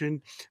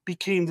mentioned,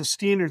 became the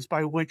standards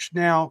by which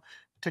now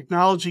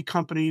technology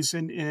companies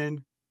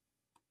and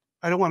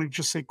I don't want to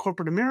just say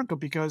corporate America,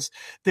 because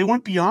they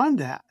went beyond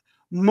that.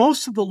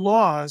 Most of the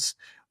laws,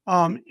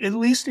 at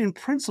least in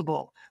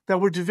principle, that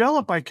were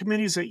developed by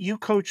committees that you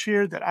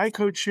co-chaired, that I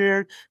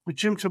co-chaired with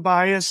Jim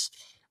Tobias,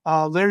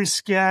 Larry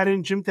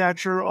Scadden, Jim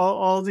Thatcher,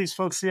 all these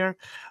folks there.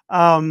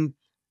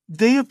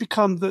 they have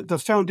become the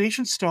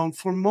foundation stone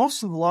for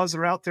most of the laws that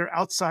are out there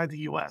outside the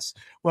U.S.,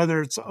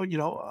 whether it's,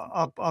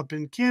 up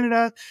in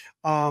Canada,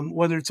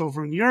 whether it's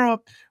over in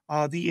Europe,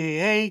 the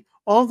AA,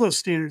 all those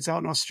standards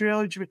out in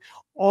Australia,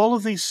 all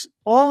of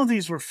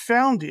these were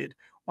founded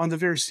on the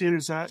very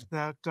standards that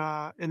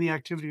and the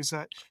activities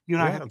that you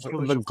and I had Yeah, the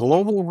privilege the of.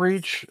 global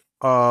reach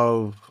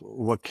of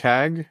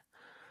WCAG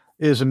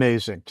is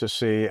amazing to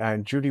see.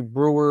 And Judy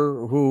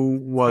Brewer, who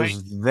Right.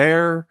 was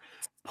there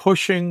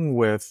pushing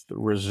with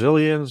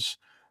resilience,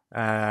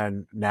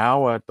 and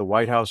now at the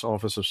White House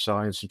Office of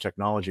Science and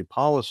Technology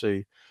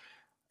Policy,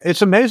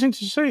 it's amazing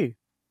to see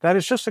that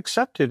it's just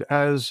accepted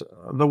as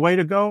the way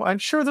to go. And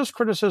sure, there's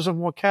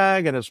criticism of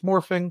WCAG and it's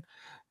morphing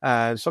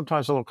and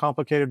sometimes a little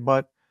complicated,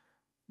 but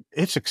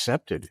it's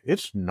accepted.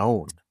 It's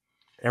known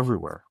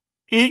everywhere.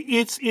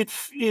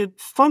 It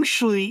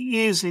functionally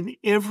is in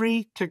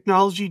every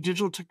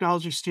digital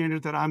technology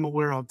standard that I'm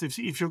aware of.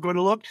 If you're going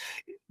to look,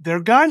 there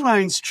are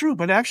guidelines, true,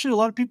 but actually a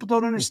lot of people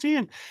don't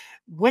understand.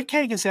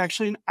 WCAG is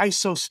actually an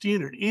ISO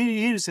standard. It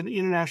is an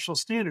international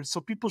standard,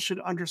 so people should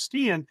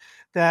understand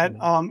that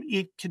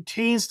it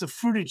contains the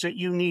fruitage that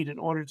you need in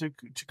order to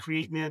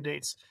create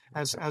mandates,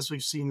 as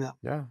we've seen them.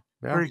 Yeah,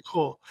 yeah. Very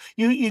cool.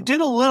 You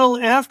did a little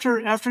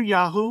after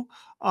Yahoo.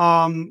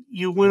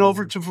 You went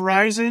over to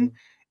Verizon,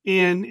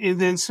 and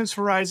then since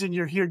Verizon,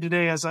 you're here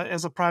today as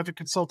a private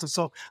consultant.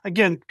 So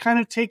again, kind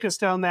of take us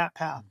down that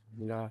path.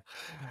 Yeah.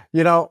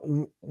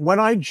 When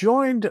I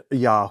joined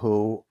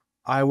Yahoo,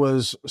 I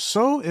was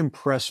so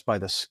impressed by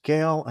the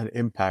scale and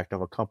impact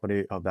of a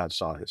company of that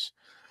size.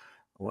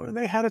 Well,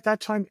 they had at that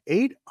time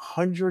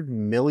 800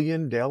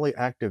 million daily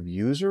active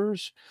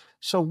users.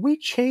 So we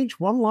changed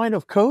one line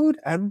of code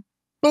and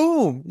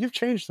boom, you've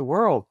changed the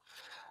world.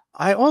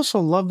 I also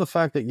love the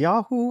fact that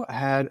Yahoo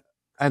had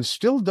and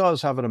still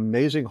does have an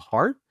amazing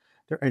heart.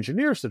 Their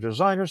engineers, their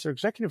designers, their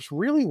executives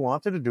really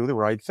wanted to do the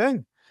right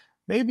thing.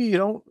 Maybe you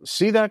don't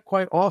see that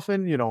quite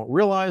often, you don't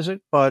realize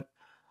it, but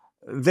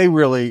they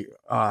really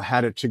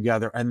had it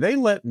together. And they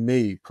let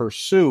me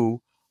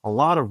pursue a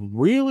lot of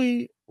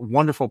really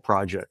wonderful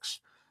projects.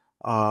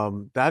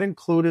 That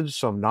included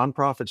some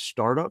nonprofit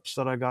startups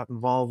that I got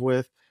involved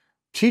with,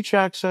 Teach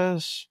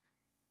Access,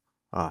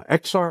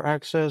 XR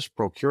Access,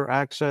 Procure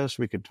Access.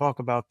 We could talk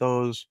about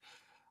those.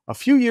 A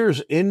few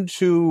years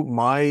into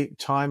my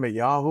time at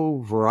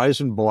Yahoo,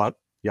 Verizon bought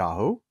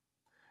Yahoo.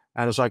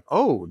 And it's like,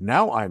 oh,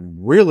 now I'm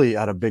really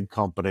at a big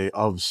company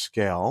of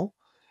scale.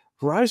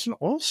 Verizon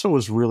also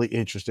was really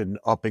interested in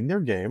upping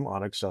their game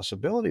on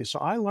accessibility. So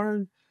I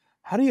learned,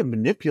 how do you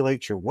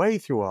manipulate your way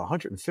through a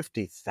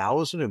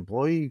 150,000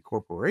 employee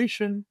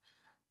corporation,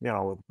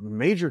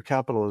 major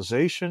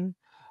capitalization.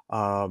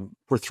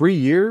 For 3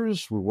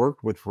 years, we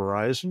worked with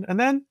Verizon. And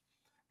then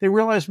they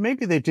realized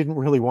maybe they didn't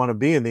really want to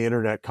be in the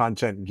internet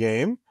content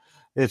game.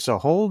 It's a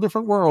whole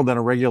different world than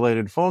a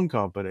regulated phone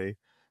company.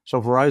 So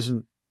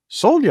Verizon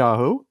sold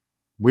Yahoo.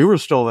 We were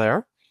still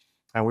there.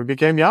 And we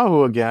became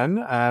Yahoo again.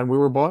 And we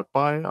were bought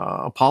by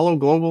Apollo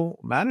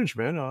Global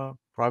Management, a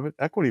private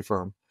equity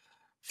firm.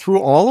 Through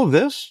all of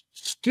this,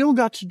 still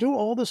got to do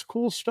all this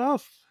cool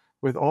stuff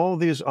with all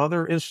these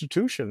other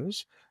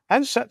institutions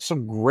and set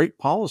some great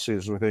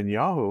policies within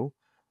Yahoo,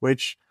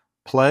 which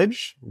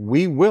pledge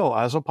we will,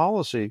 as a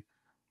policy,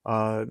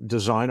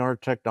 design our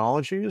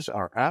technologies,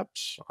 our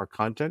apps, our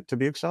content to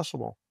be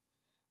accessible.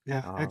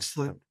 Yeah,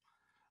 excellent.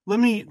 Let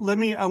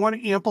me, I want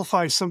to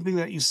amplify something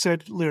that you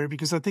said, Larry,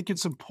 because I think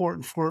it's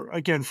important for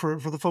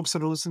the folks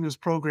that are listening to this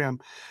program.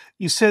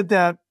 You said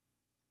that,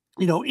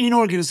 in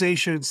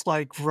organizations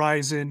like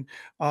Verizon,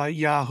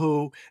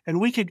 Yahoo, and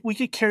we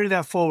could carry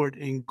that forward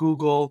in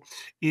Google,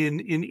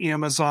 in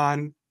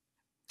Amazon.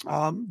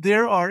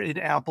 There are in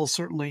Apple,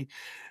 certainly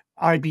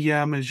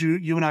IBM, as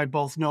you and I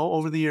both know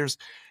over the years.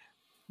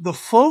 The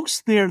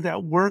folks there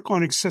that work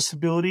on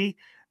accessibility,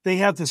 they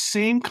have the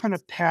same kind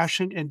of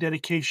passion and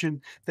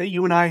dedication that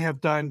you and I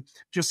have done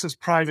just as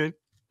private,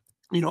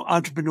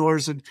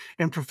 entrepreneurs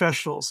and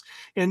professionals.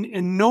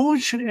 And no one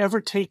should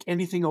ever take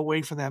anything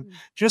away from them.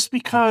 Just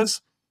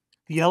because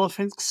the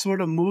elephant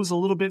sort of moves a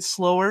little bit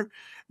slower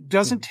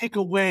doesn't take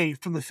away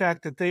from the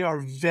fact that they are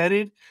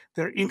vetted.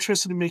 They're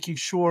interested in making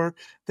sure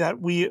that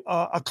we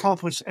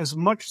accomplish as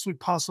much as we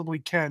possibly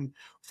can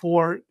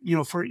for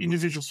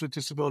individuals with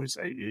disabilities.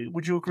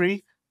 Would you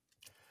agree?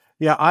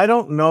 Yeah, I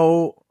don't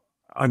know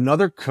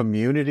another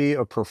community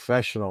of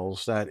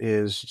professionals that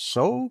is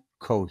so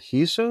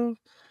cohesive,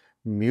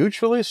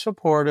 mutually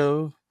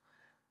supportive,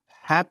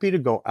 happy to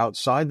go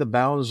outside the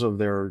bounds of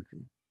their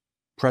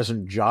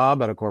present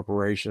job at a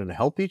corporation and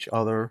help each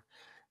other.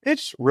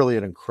 It's really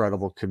an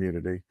incredible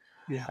community.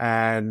 Yeah.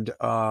 And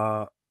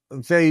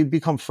they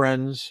become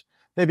friends,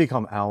 they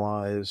become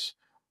allies.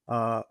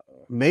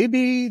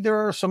 Maybe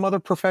there are some other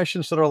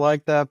professions that are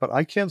like that, but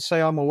I can't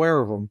say I'm aware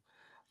of them.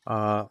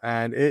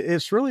 And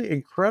it's really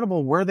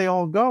incredible where they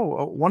all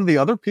go. One of the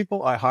other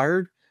people I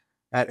hired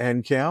at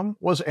NCAM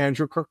was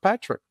Andrew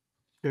Kirkpatrick.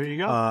 There you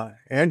go.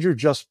 Andrew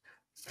just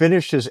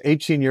finished his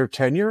 18-year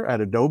tenure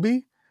at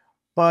Adobe,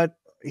 but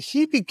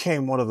he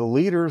became one of the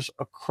leaders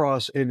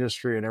across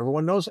industry, and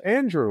everyone knows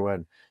Andrew.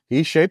 And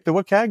He shaped the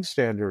WCAG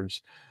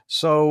standards.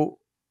 So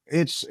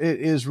it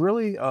is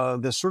really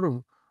the sort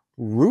of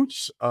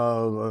roots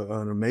of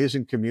an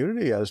amazing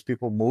community as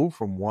people move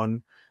from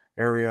one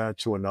area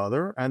to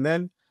another. And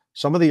then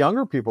some of the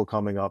younger people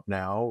coming up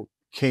now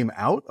came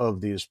out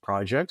of these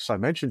projects. I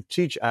mentioned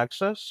Teach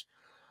Access.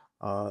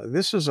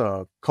 This is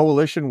a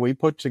coalition we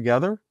put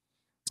together,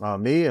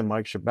 me and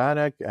Mike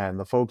Shabanek and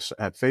the folks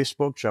at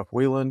Facebook, Jeff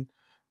Whelan,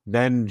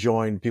 then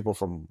joined people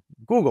from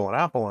Google and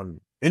Apple and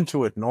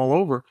Intuit and all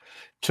over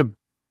to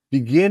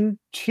begin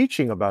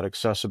teaching about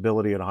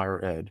accessibility in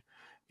higher ed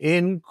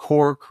in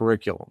core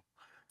curriculum,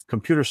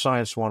 computer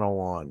science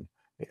 101,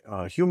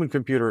 human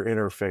computer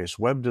interface,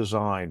 web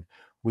design.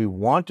 We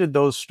wanted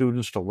those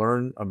students to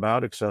learn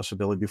about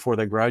accessibility before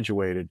they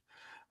graduated.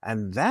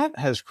 And that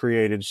has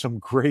created some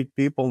great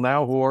people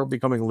now who are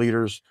becoming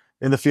leaders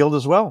in the field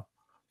as well.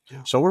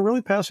 Yeah. So we're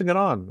really passing it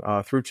on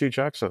through Teach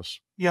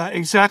Access. Yeah,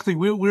 exactly.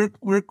 We're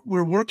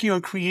working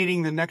on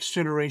creating the next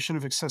generation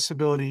of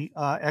accessibility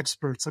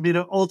experts. I mean,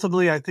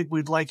 ultimately, I think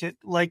we'd like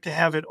to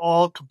have it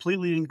all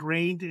completely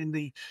ingrained in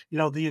the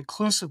the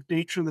inclusive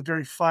nature and the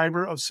very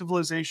fiber of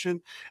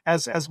civilization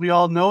as we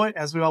all know it,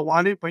 as we all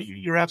want it. But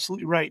you're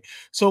absolutely right.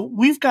 So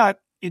we've got,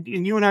 and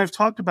you and I have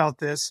talked about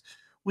this.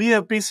 We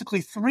have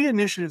basically 3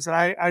 initiatives that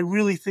I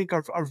really think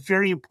are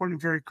very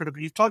important, very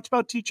critical. You've talked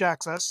about Teach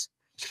Access.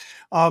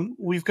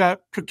 We've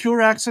got Procure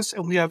Access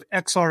and we have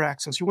XR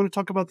Access. You want to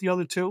talk about the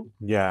other 2?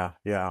 Yeah.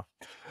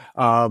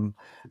 And,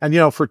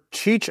 for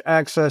Teach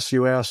Access,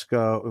 you ask,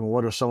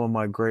 what are some of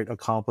my great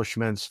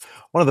accomplishments?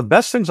 One of the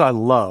best things I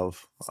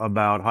love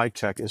about high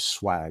tech is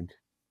swag.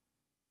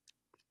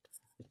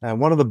 And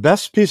one of the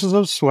best pieces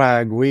of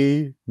swag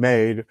we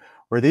made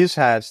were these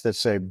hats that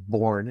say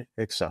 "Born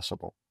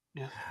Accessible."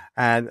 Yeah.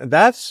 And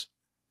that's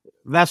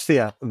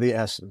the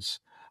essence.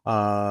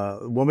 A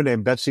woman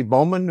named Betsy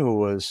Bowman, who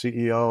was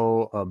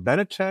CEO of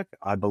Benetech,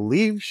 I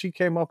believe she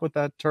came up with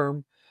that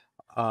term.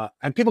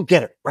 And people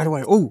get it right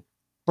away. Oh,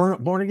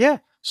 born, yeah,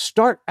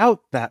 start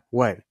out that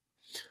way.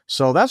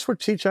 So that's where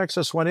Teach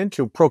Access went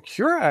into.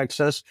 Procure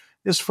Access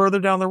is further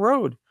down the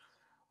road.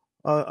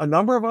 A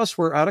number of us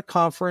were at a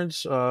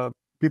conference,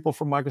 people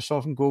from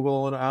Microsoft and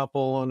Google and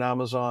Apple and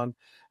Amazon,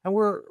 and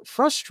we're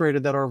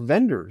frustrated that our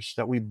vendors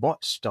that we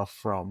bought stuff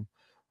from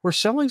were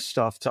selling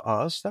stuff to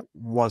us that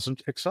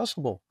wasn't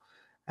accessible.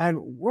 And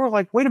we're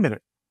like, wait a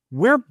minute,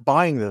 we're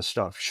buying this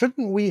stuff.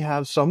 Shouldn't we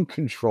have some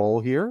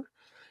control here?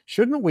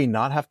 Shouldn't we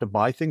not have to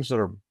buy things that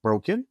are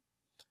broken?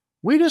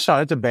 We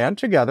decided to band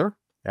together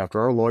after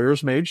our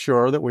lawyers made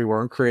sure that we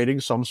weren't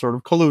creating some sort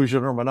of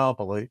collusion or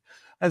monopoly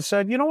and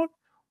said, you know what?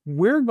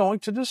 We're going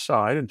to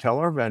decide and tell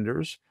our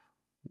vendors,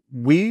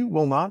 we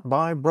will not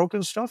buy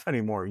broken stuff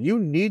anymore. You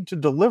need to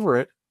deliver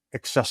it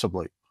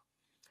accessibly.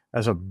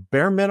 As a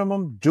bare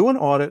minimum, do an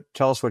audit,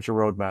 tell us what your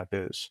roadmap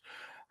is.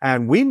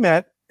 And we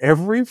met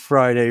every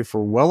Friday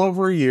for well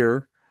over a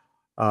year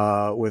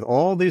with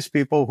all these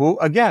people who,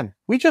 again,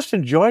 we just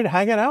enjoyed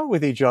hanging out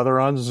with each other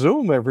on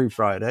Zoom every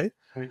Friday.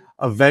 Right.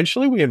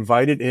 Eventually, we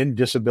invited in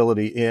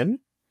Disability In,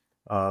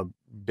 a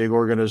big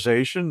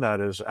organization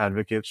that is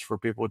advocates for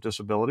people with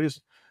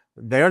disabilities.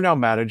 They are now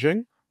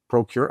managing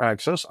Procure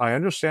Access. I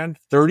understand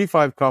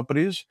 35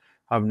 companies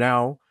have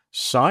now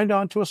signed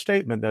on to a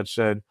statement that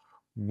said,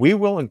 we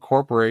will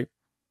incorporate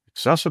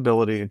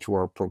accessibility into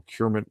our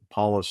procurement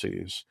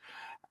policies.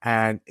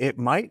 And it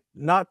might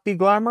not be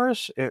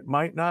glamorous. It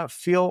might not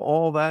feel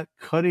all that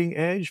cutting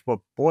edge, but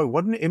boy,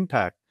 what an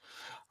impact.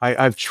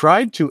 I've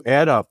tried to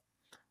add up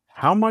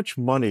how much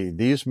money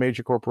these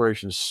major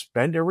corporations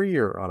spend every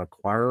year on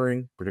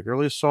acquiring,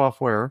 particularly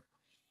software,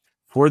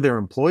 for their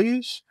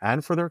employees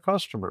and for their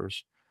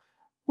customers.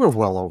 We're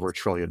well over $1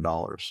 trillion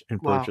in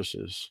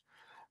purchases.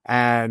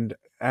 Wow.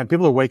 And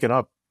people are waking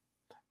up.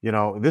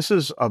 This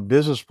is a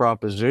business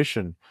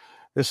proposition.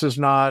 This is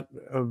not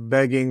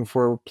begging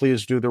for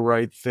please do the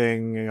right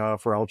thing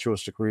for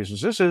altruistic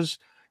reasons. This is,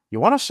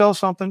 you want to sell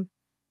something,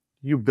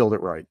 you build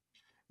it right.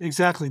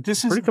 Exactly.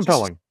 This is pretty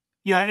compelling.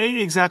 Yeah,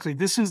 exactly.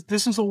 This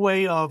is a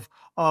way of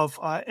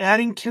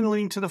adding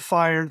kindling to the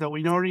fire that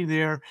we know already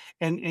there,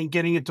 and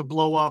getting it to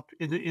blow up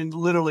in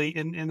literally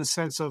in the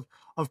sense of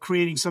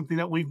creating something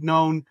that we've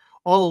known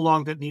all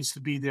along that needs to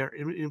be there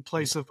in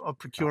place of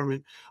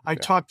procurement. I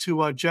talked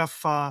to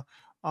Jeff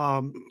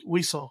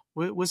Whistle.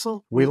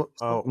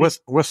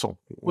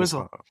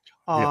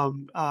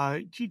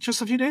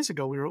 Just a few days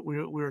ago, we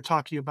were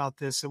talking about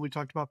this, and we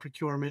talked about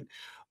procurement.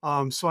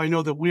 So I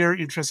know that we're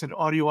interested in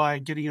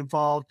AudioEye getting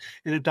involved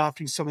in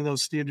adopting some of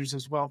those standards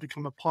as well,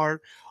 become a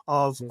part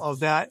of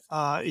that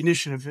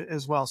initiative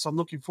as well. So I'm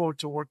looking forward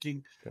to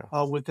working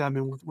with them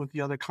and with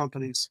the other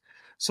companies.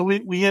 So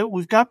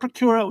we've got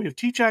Procure, we have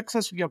Teach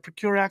Access, we got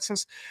Procure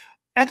Access.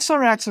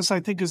 XR Access, I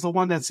think, is the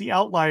one that's the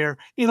outlier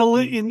in a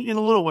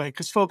little way,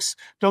 because folks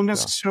don't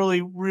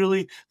necessarily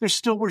really. We're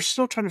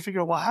still trying to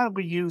figure out, well, how do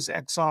we use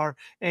XR,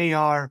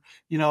 AR,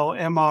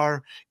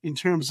 MR in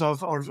terms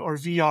of or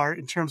VR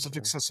in terms of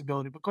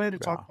accessibility. But go ahead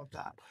and talk about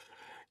that.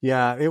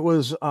 Yeah, it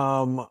was.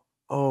 Oh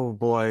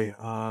boy,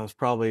 it's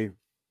probably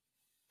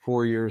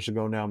 4 years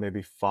ago now,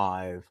 maybe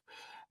 5.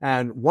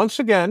 And once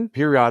again,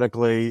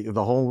 periodically,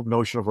 the whole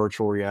notion of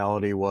virtual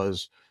reality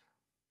was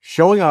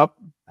showing up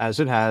as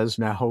it has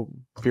now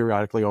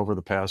periodically over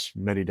the past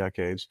many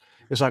decades.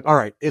 It's like, all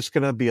right, it's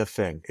going to be a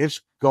thing.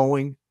 It's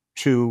going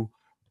to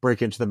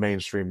break into the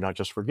mainstream, not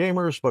just for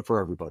gamers, but for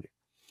everybody.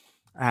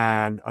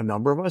 And a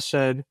number of us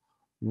said,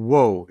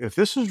 whoa, if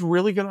this is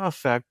really going to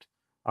affect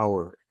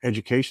our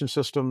education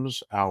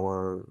systems,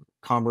 our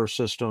commerce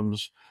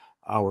systems,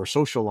 our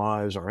social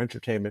lives, our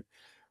entertainment,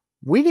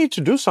 we need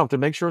to do something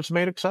to make sure it's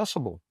made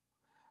accessible.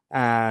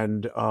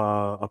 And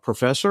a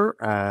professor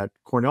at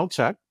Cornell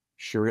Tech,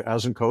 Shiri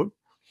Azencote,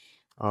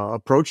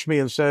 approached me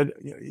and said,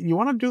 you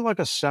want to do like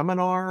a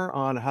seminar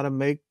on how to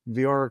make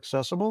VR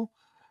accessible?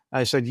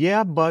 I said,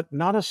 yeah, but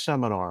not a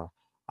seminar.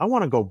 I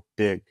want to go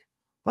big.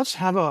 Let's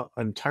have an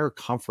entire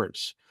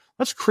conference.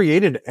 Let's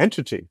create an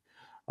entity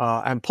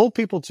and pull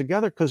people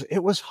together because it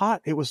was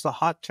hot. It was the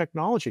hot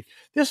technology.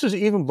 This is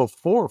even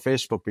before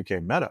Facebook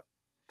became Meta.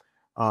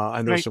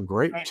 And there's some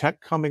great tech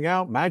coming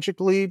out,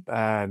 Magic Leap,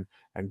 and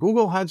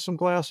Google had some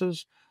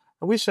glasses.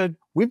 And we said,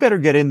 we better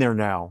get in there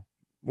now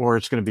or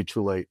it's going to be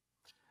too late.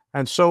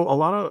 And so a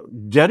lot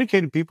of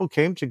dedicated people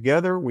came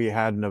together. We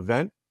had an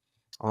event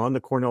on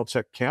the Cornell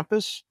Tech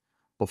campus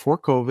before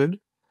COVID,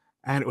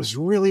 and it was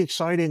really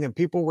exciting. And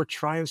people were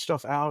trying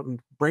stuff out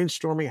and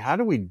brainstorming. How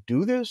do we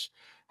do this?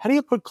 How do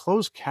you put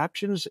closed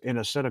captions in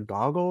a set of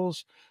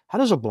goggles? How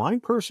does a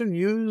blind person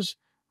use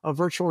a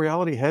virtual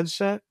reality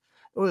headset?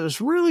 It was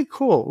really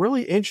cool,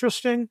 really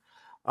interesting.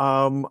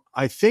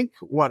 I think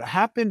what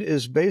happened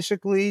is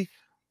basically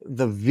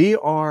the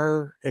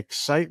VR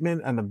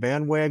excitement and the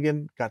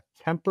bandwagon got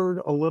tempered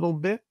a little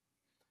bit.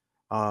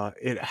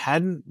 It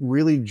hadn't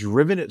really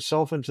driven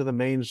itself into the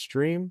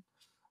mainstream.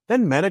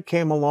 Then Meta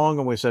came along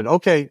and we said,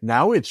 okay,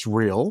 now it's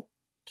real.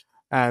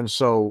 And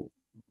so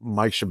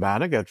Mike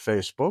Shabanik at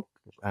Facebook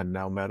and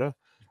now Meta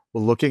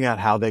were looking at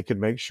how they could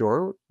make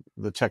sure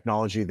the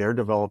technology they're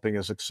developing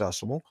is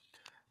accessible.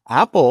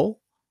 Apple,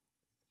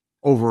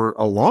 over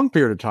a long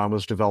period of time,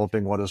 was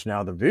developing what is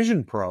now the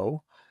Vision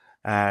Pro.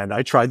 And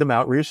I tried them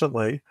out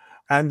recently.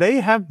 And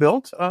they have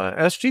built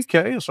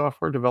SDK, a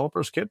software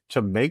developers kit,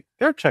 to make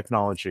their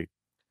technology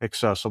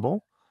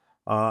accessible.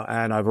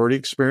 And I've already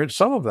experienced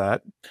some of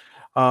that.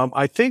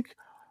 I think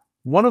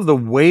one of the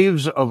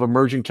waves of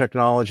emerging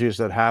technologies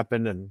that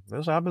happen, and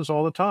this happens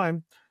all the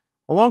time,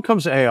 along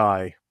comes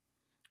AI,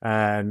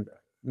 and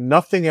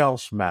nothing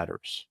else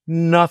matters.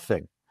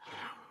 Nothing.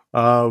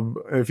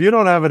 If you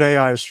don't have an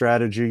AI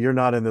strategy, you're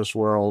not in this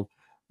world.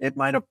 It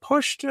might have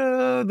pushed the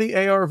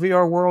AR,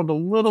 VR world a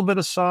little bit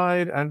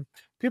aside, and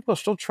people are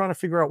still trying to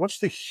figure out what's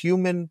the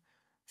human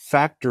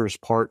factors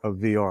part of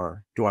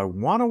VR. Do I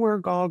want to wear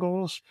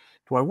goggles?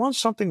 Do I want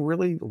something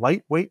really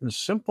lightweight and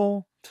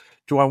simple?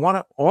 Do I want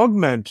to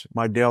augment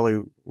my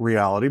daily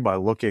reality by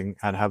looking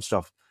and have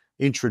stuff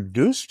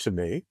introduced to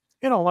me,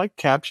 like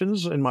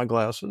captions in my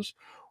glasses?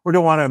 Or do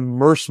I want to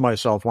immerse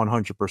myself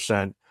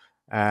 100%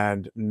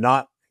 and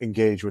not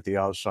engage with the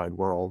outside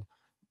world?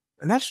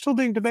 And that's still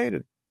being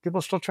debated. People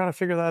are still trying to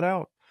figure that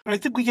out. I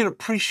think we can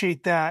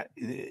appreciate that.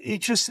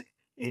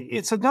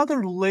 It's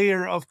another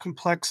layer of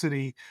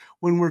complexity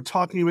when we're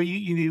talking about,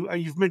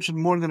 you've mentioned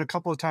more than a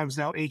couple of times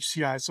now,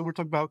 HCI. So we're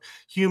talking about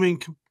human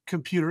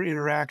computer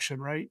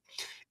interaction, right?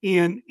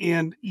 And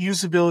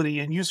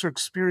usability and user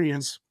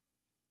experience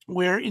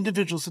where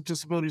individuals with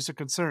disabilities are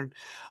concerned.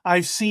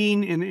 I've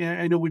seen, and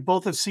I know we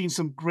both have seen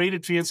some great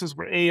advances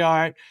where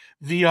AI,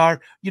 VR,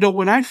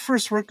 when I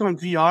first worked on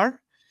VR,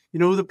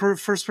 the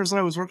first person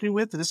I was working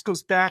with, and this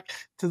goes back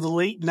to the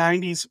late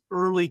 90s,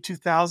 early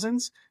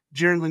 2000s,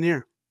 Jaron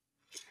Lanier.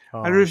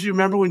 I don't know if you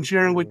remember when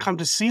Jaron would come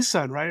to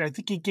CSUN, right? I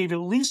think he gave at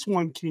least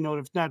one keynote,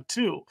 if not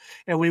two.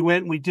 And we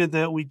went and we did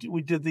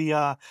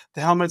the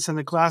helmets and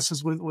the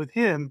glasses with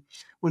him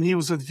when he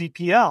was with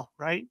VPL,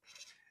 right?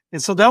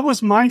 And so that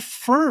was my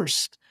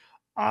first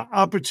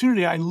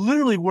opportunity. I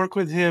literally worked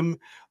with him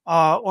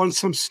on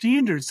some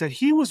standards that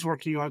he was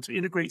working on to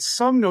integrate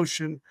some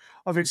notion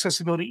of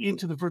accessibility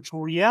into the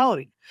virtual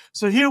reality.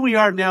 So here we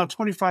are now,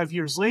 25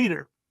 years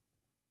later,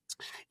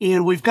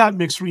 and we've got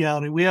mixed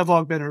reality. We have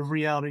augmented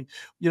reality.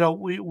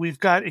 We've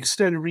got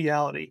extended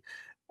reality.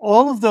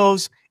 All of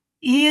those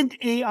and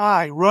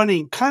AI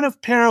running kind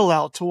of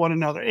parallel to one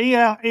another.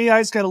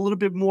 AI's got a little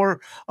bit more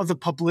of the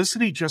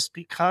publicity just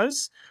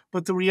because,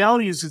 but the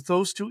reality is that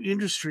those two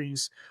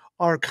industries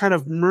are kind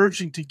of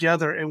merging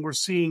together, and we're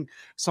seeing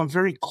some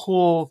very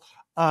cool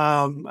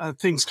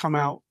things come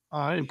out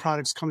and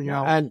products coming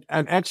out.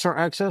 And XR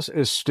Access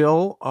is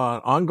still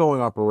an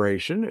ongoing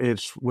operation.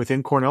 It's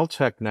within Cornell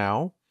Tech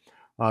now.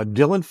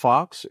 Dylan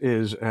Fox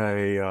is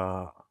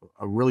a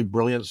really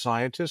brilliant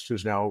scientist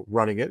who's now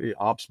running it, the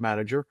ops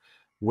manager,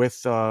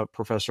 with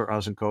Professor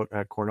Azencote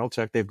at Cornell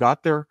Tech. They've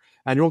got their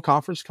annual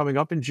conference coming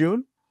up in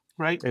June.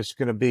 Right. It's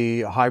going to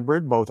be a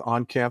hybrid, both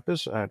on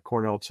campus at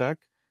Cornell Tech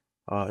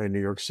in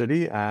New York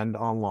City and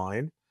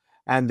online.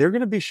 And they're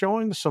going to be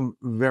showing some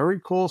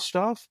very cool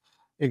stuff,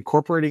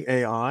 incorporating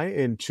AI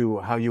into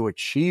how you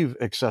achieve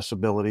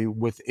accessibility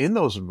within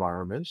those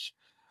environments.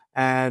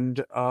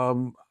 And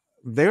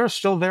they're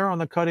still there on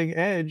the cutting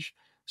edge.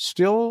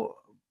 still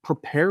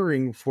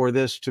preparing for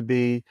this to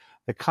be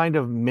the kind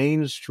of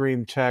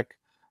mainstream tech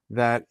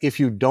that if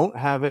you don't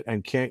have it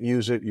and can't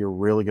use it, you're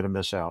really going to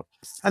miss out.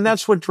 And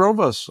that's what drove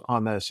us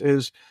on this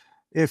is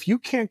if you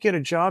can't get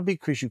a job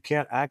because you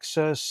can't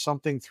access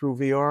something through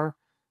VR,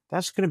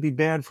 that's going to be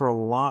bad for a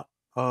lot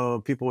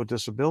of people with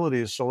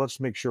disabilities. So let's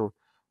make sure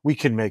we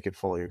can make it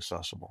fully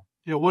accessible.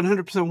 Yeah,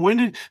 100%.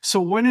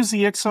 When is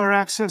the XR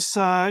Access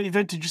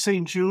event? Did you say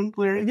in June,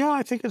 Larry? Yeah,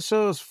 I think it's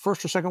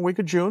first or second week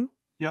of June.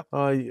 Yep.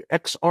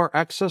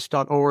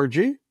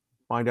 xraccess.org.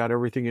 Find out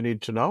everything you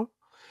need to know.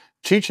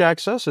 Teach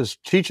Access is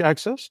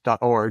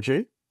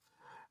teachaccess.org.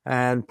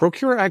 And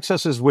Procure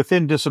Access is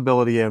within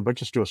Disability In, but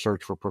just do a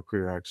search for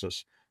Procure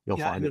Access. You'll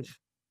find it.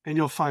 And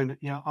you'll find it.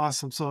 Yeah,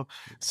 awesome. So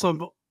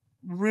some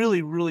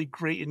really, really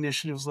great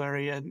initiatives,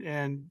 Larry.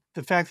 And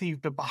the fact that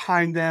you've been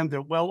behind them,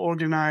 they're well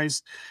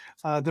organized,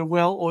 they're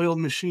well-oiled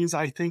machines,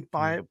 I think,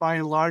 by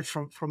and large,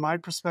 from my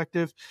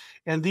perspective.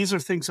 And these are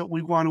things that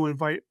we want to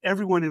invite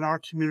everyone in our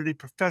community,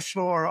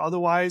 professional or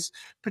otherwise,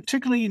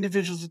 particularly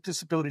individuals with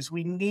disabilities.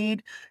 We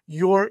need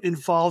your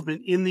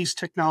involvement in these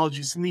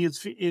technologies, in the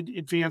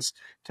advanced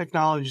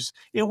technologies.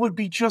 It would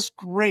be just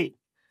great,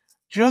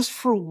 just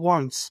for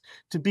once,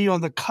 to be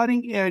on the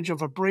cutting edge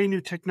of a brand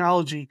new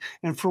technology.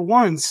 And for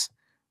once,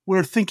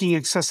 we're thinking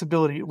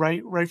accessibility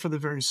right from the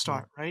very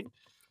start, right?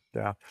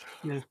 Yeah.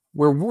 Yeah.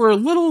 We're a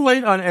little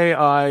late on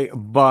AI,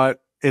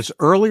 but it's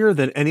earlier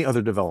than any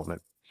other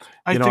development.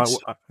 I think so.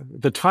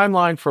 The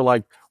timeline for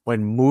like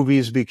when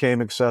movies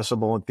became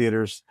accessible in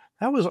theaters,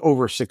 that was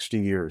over 60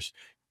 years.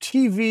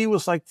 TV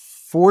was like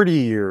 40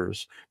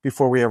 years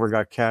before we ever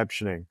got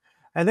captioning.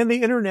 And then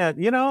the internet,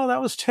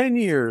 that was 10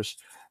 years.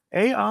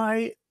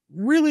 AI,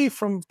 really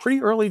from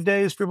pretty early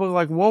days, people were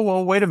like,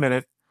 whoa, wait a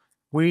minute.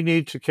 We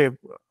need to keep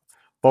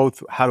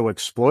both how to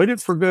exploit it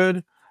for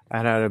good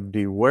and how to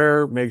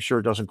beware, make sure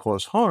it doesn't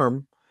cause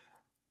harm.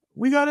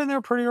 We got in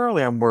there pretty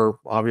early, and we're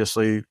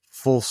obviously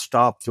full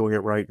stop doing it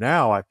right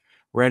now. I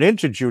ran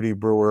into Judy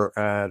Brewer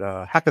at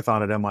a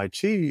hackathon at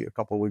MIT a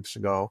couple of weeks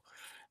ago,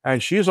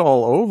 and she's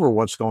all over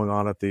what's going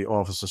on at the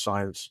Office of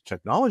Science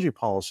Technology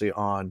Policy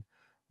on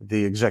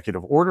the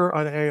executive order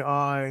on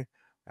AI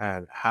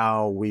and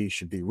how we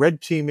should be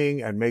red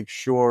teaming and make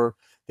sure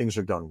things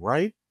are done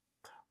right.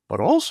 But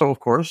also, of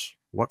course,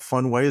 what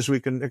fun ways we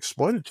can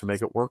exploit it to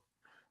make it work,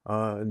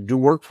 do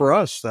work for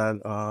us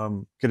that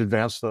can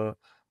advance the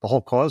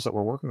whole cause that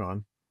we're working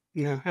on.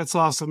 Yeah, that's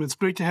awesome. It's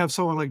great to have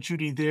someone like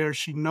Judy there.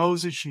 She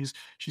knows it. She's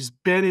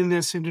been in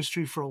this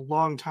industry for a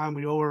long time.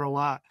 We owe her a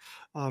lot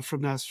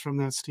from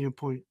that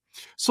standpoint.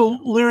 So,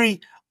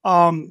 Larry,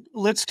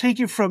 let's take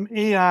it from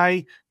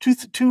AI.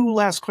 Two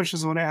last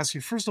questions I want to ask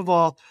you. First of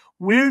all,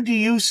 where do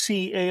you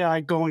see AI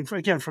going?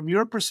 Again, from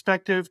your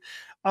perspective,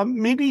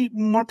 maybe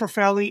more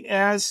profoundly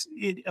as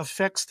it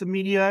affects the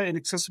media and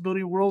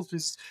accessibility world,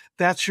 because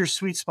that's your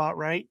sweet spot,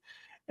 right?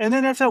 And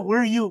then after that,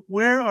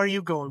 where are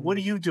you going? What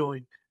are you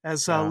doing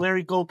as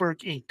Larry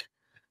Goldberg Inc.?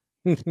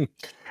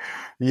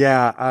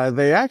 Yeah,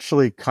 they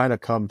actually kind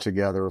of come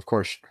together. Of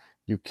course,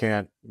 you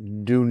can't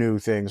do new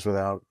things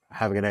without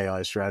having an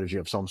AI strategy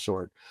of some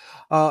sort.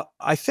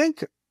 I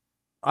think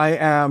I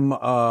am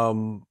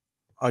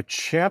a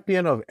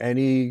champion of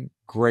any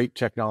great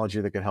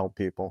technology that can help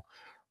people.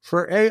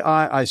 For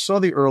AI, I saw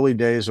the early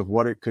days of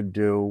what it could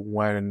do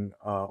when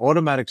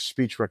automatic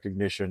speech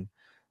recognition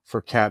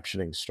for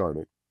captioning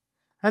started.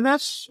 And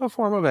that's a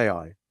form of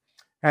AI.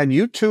 And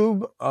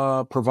YouTube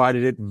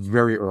provided it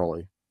very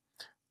early,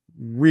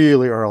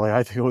 really early.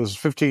 I think it was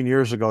 15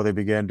 years ago they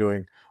began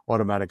doing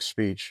automatic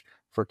speech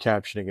for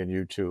captioning in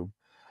YouTube.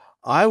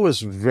 I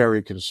was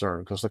very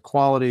concerned because the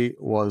quality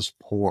was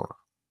poor,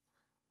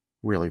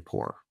 really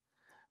poor.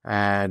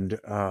 And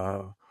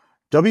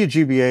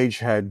WGBH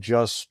had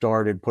just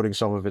started putting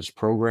some of its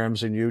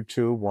programs in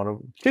YouTube, one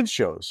of kids'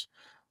 shows,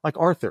 like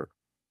Arthur.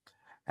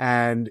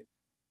 And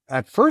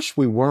at first,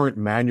 we weren't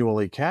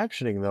manually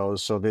captioning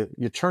those, so that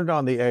you turned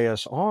on the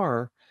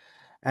ASR,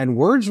 and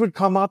words would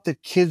come up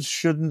that kids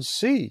shouldn't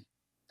see.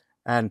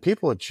 And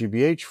people at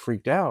GBH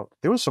freaked out.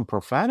 There was some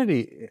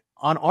profanity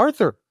on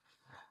Arthur.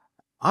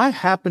 I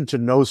happen to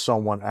know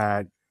someone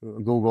at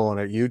Google and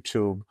at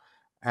YouTube,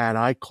 and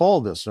I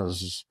called this. Now,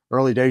 this is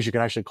early days. You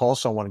can actually call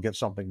someone and get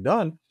something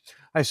done.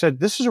 I said,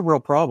 this is a real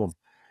problem.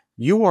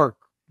 You are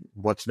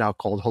what's now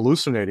called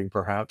hallucinating,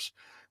 perhaps,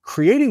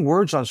 creating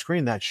words on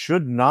screen that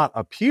should not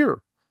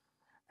appear.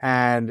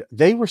 And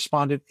they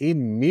responded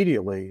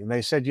immediately. And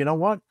they said, you know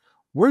what?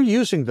 We're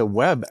using the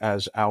web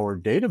as our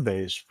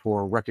database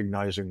for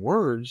recognizing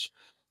words.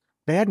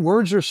 Bad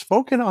words are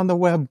spoken on the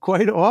web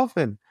quite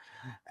often.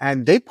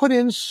 And they put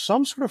in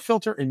some sort of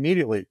filter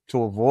immediately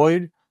to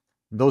avoid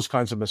those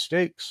kinds of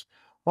mistakes.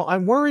 Well,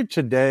 I'm worried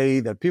today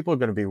that people are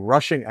going to be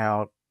rushing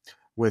out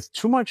with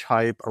too much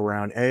hype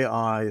around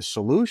AI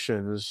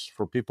solutions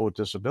for people with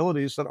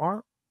disabilities that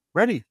aren't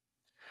ready.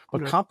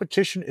 But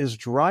competition is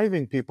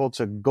driving people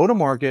to go to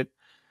market.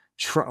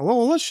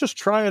 Let's just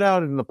try it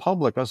out in the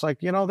public. I was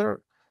like, there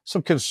are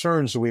some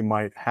concerns we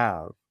might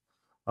have.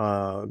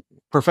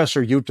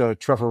 Professor Jutta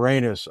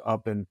Treviranus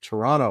up in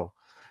Toronto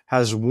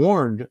has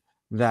warned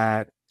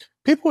that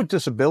people with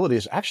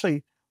disabilities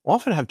actually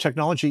often have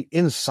technology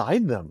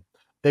inside them.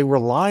 They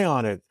rely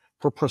on it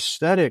for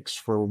prosthetics,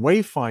 for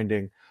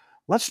wayfinding.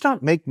 Let's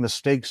not make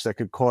mistakes that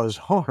could cause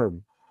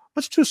harm.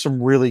 Let's do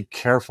some really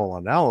careful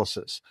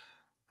analysis.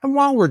 And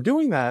while we're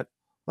doing that,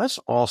 let's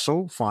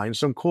also find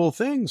some cool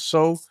things.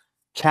 So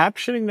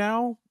captioning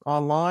now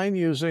online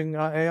using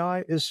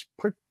AI is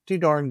pretty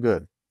darn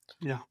good.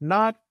 Yeah.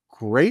 Not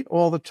great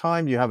all the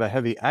time. You have a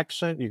heavy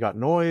accent, you got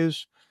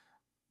noise.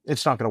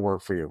 It's not going to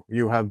work for you.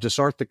 You have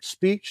dysarthric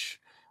speech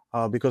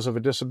because of a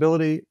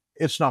disability.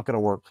 It's not going to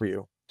work for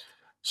you.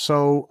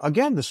 So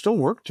again, there's still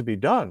work to be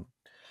done.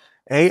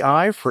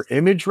 AI for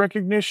image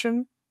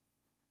recognition.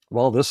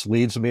 Well, this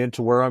leads me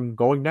into where I'm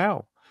going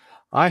now.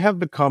 I have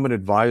become an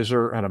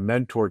advisor and a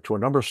mentor to a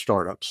number of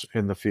startups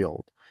in the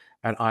field,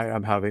 and I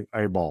am having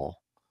a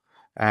ball.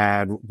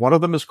 And one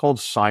of them is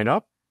called Sign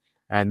Up,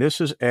 and this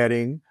is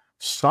adding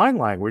sign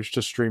language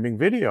to streaming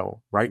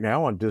video right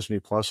now on Disney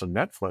Plus and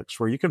Netflix,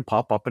 where you can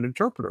pop up an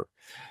interpreter.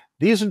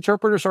 These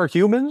interpreters are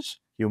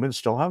humans. Humans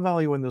still have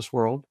value in this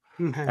world,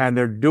 Okay. and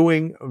they're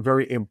doing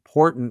very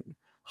important,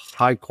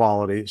 high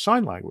quality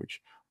sign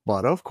language.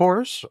 But of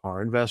course,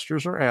 our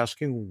investors are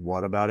asking,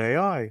 what about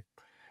AI?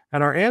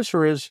 And our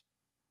answer is,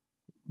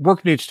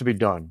 work needs to be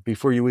done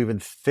before you even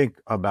think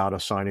about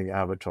assigning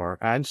avatar.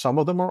 And some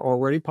of them are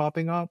already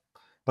popping up,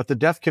 but the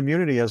deaf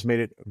community has made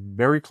it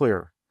very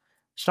clear.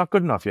 It's not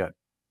good enough yet.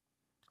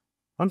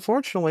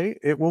 Unfortunately,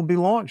 it will be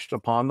launched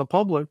upon the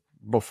public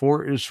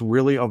before it's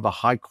really of the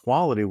high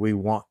quality we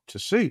want to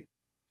see.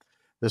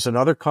 There's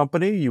another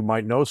company you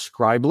might know,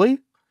 Scribely.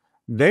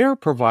 They are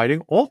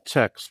providing alt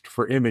text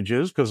for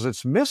images because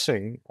it's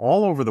missing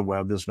all over the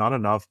web. There's not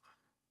enough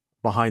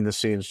behind the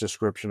scenes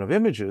description of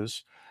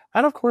images.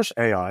 And of course,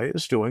 AI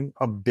is doing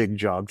a big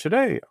job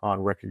today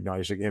on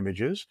recognizing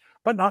images,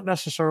 but not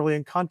necessarily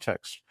in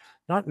context,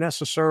 not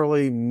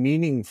necessarily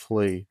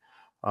meaningfully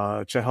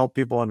to help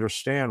people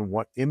understand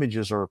what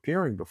images are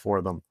appearing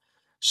before them.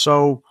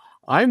 So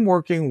I'm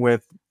working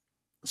with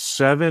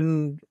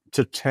 7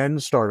 to 10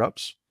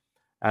 startups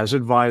as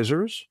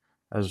advisors,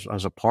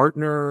 as a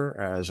partner,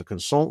 as a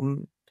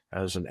consultant,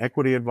 as an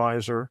equity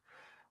advisor.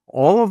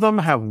 All of them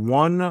have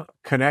one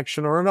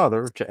connection or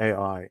another to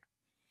AI.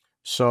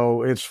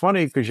 So it's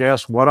funny because you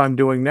ask what I'm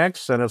doing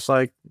next, and it's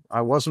like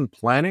I wasn't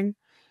planning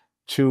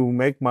to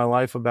make my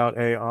life about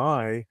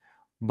AI,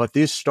 but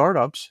these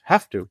startups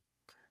have to.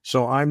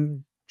 So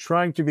I'm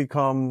trying to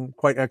become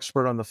quite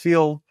expert on the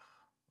field.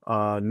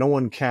 No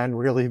one can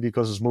really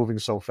because it's moving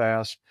so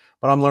fast,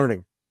 but I'm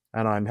learning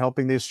and I'm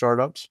helping these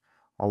startups.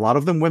 A lot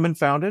of them women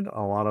founded,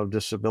 a lot of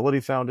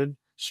disability founded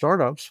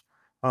startups,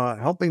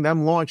 helping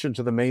them launch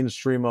into the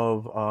mainstream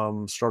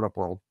of startup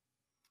world.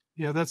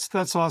 Yeah,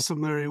 that's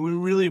awesome, Larry. We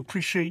really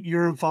appreciate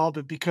your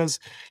involvement because,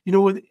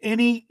 with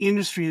any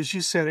industry, as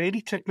you said,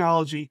 any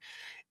technology,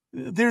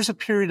 there's a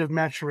period of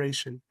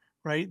maturation,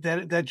 right?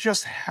 That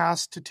just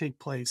has to take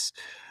place.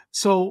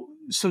 So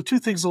two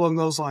things along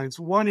those lines.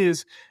 One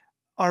is,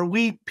 are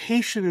we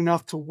patient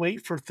enough to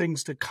wait for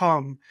things to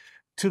come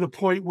to the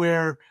point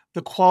where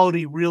the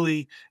quality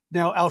really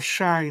now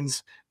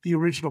outshines the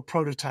original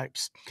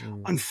prototypes?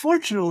 Mm.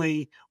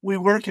 Unfortunately, we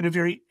work in a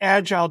very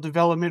agile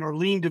development or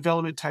lean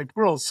development type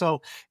world.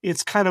 So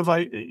it's kind of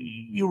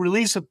you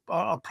release a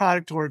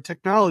product or a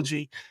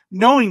technology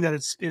knowing that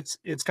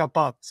it's got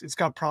bugs, it's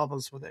got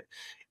problems with it.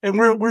 And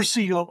we're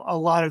seeing a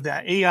lot of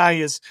that. AI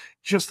is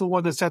just the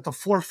one that's at the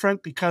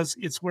forefront because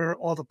it's where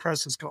all the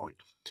press is going.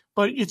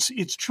 But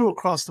it's true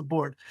across the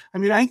board. I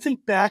mean, I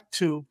think back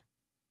to,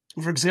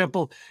 for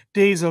example,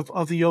 days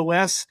of the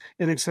OS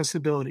and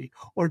accessibility,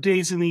 or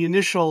days in the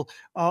initial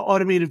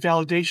automated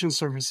validation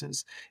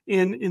services.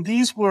 And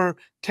these were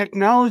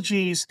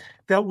technologies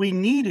that we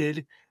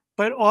needed,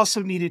 but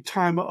also needed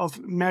time of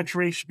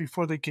maturation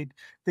before they could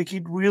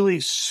really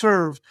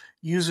serve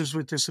users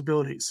with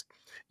disabilities.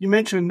 You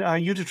mentioned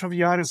Yuta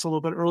Trevianis a little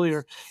bit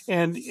earlier,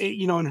 and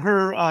in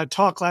her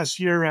talk last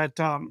year at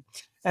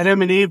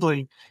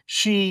M-Enabling,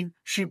 she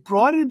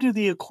brought into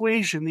the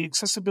equation, the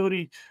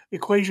accessibility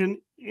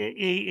equation,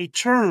 a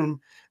term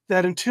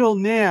that until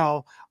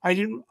now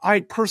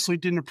I personally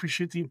didn't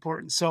appreciate the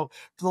importance. So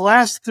for the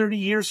last 30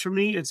 years for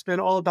me, it's been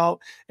all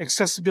about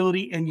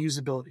accessibility and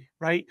usability,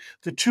 right?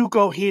 The two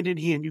go hand in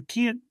hand. You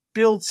can't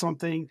build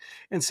something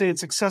and say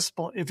it's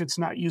accessible if it's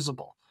not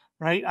usable,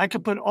 right? I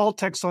could put alt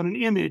text on an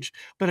image,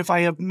 but if I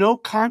have no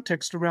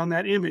context around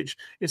that image,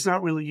 it's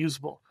not really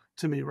usable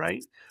to me,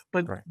 right?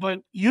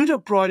 But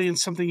Yuta brought in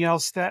something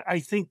else that I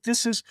think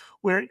this is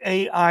where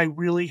AI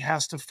really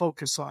has to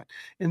focus on,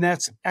 and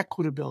that's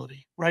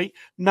equitability, right?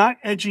 Not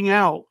edging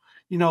out,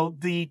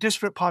 the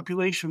disparate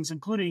populations,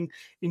 including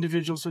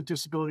individuals with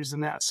disabilities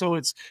and that. So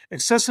it's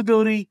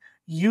accessibility,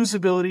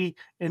 usability,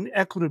 and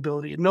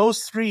equitability. And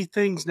those three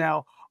things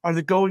now are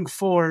the going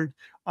forward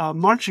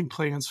marching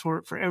plans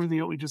for everything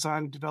that we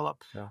design and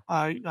develop.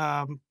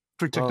 Yeah.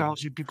 For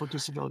technology, people with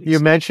disabilities.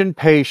 You mentioned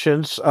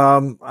patience.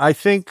 I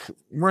think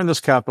we're in this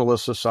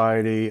capitalist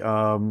society.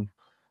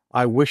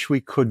 I wish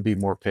we could be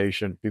more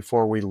patient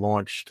before we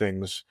launch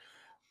things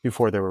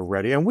before they were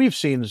ready. And we've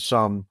seen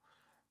some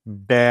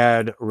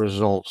bad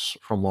results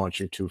from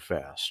launching too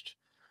fast.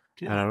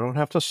 And I Yeah. don't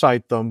have to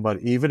cite them, but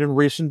even in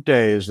recent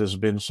days, there's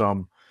been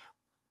some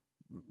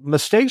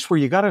mistakes where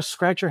you got to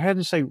scratch your head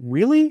and say,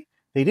 really?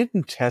 They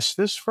didn't test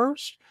this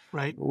first?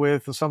 Right.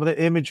 With some of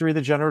the imagery,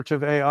 the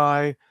generative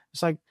AI.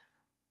 It's like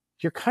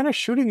you're kind of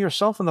shooting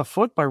yourself in the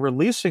foot by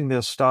releasing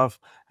this stuff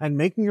and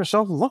making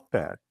yourself look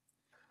bad.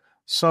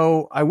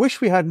 So I wish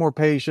we had more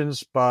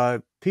patience, but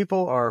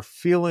people are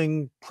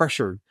feeling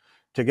pressured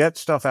to get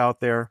stuff out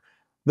there.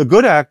 The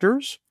good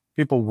actors,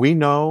 people we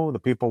know, the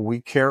people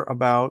we care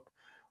about,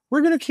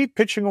 we're going to keep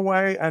pitching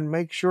away and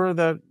make sure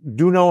that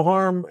do no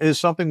harm is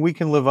something we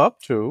can live up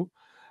to,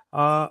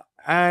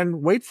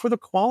 and wait for the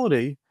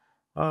quality.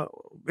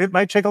 It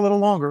might take a little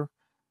longer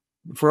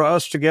for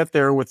us to get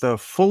there with the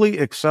fully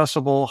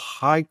accessible,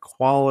 high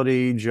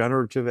quality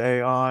generative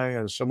AI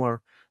and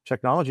similar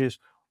technologies.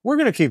 We're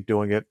going to keep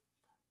doing it.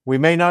 We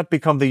may not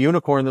become the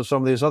unicorn that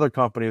some of these other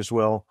companies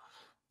will,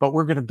 but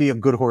we're going to be a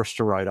good horse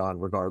to ride on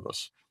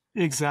regardless.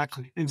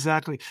 Exactly.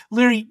 Exactly.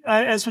 Larry,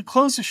 as we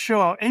close the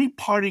show out, any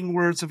parting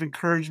words of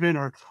encouragement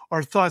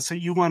or thoughts that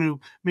you want to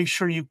make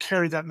sure you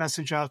carry that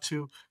message out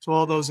to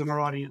all those in our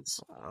audience?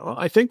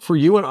 I think for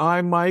you and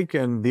I, Mike,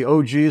 and the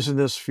OGs in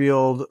this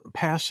field,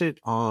 pass it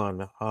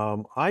on.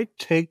 I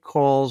take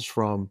calls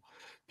from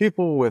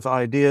people with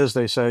ideas.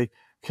 They say,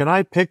 can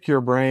I pick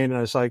your brain?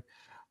 And it's like,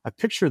 I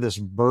picture this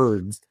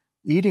bird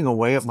eating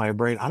away at my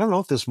brain. I don't know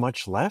if there's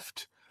much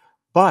left,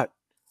 but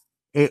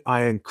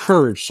I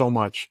encourage so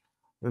much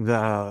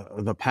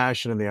the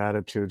passion and the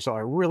attitude. So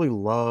I really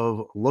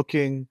love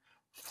looking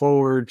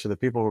forward to the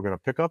people who are going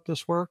to pick up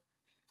this work,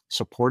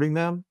 supporting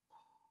them,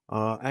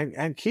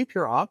 and keep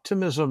your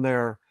optimism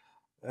there.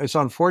 It's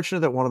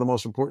unfortunate that one of the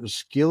most important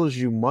skills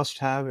you must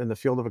have in the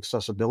field of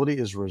accessibility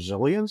is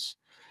resilience,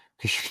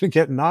 because you're going to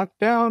get knocked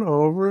down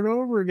over and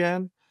over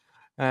again.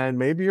 And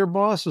maybe your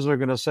bosses are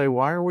going to say,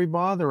 why are we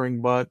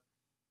bothering? But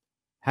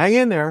hang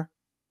in there,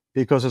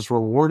 because it's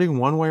rewarding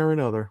one way or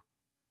another.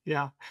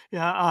 Yeah.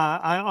 Yeah.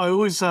 I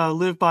always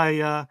live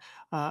by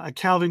a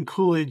Calvin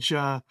Coolidge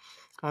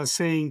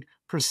saying,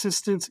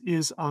 persistence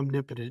is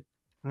omnipotent,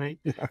 right?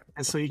 Yeah.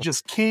 And so you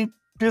just keep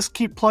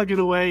plugging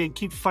away and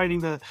keep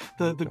fighting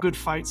the good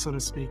fight, so to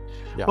speak.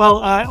 Yeah. Well,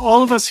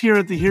 all of us here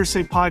at the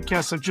HearSay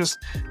podcast are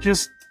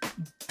just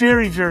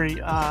very, very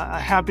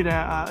happy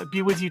to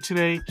be with you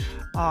today.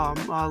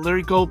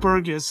 Larry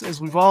Goldberg, as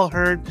we've all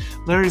heard,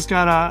 Larry's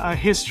got a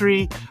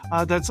history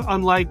that's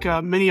unlike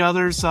many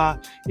others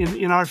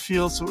in our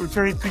field. So we're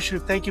very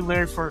appreciative. Thank you,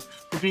 Larry, for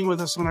being with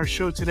us on our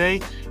show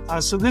today.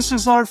 So this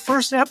is our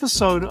first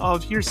episode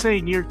of HearSay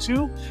in year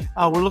 2.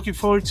 We're looking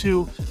forward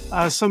to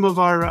some of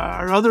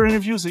our other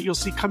interviews that you'll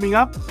see coming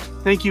up.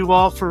 Thank you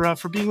all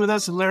for being with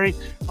us. And Larry,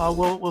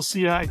 we'll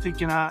see you, I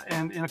think, in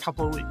a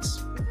couple of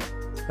weeks.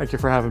 Thank you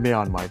for having me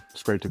on, Mike.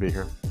 It's great to be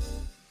here.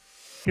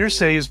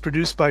 HearSay is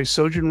produced by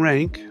Sojin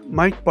Rank,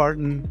 Mike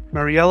Barton,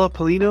 Mariella,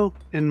 Paulino,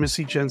 and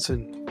Missy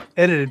Jensen.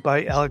 Edited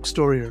by Alex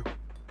Dorrier.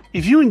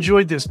 If you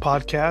enjoyed this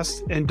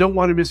podcast and don't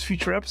want to miss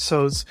future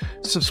episodes,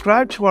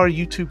 subscribe to our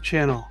YouTube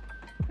channel.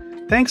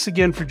 Thanks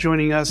again for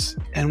joining us,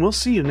 and we'll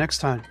see you next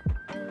time.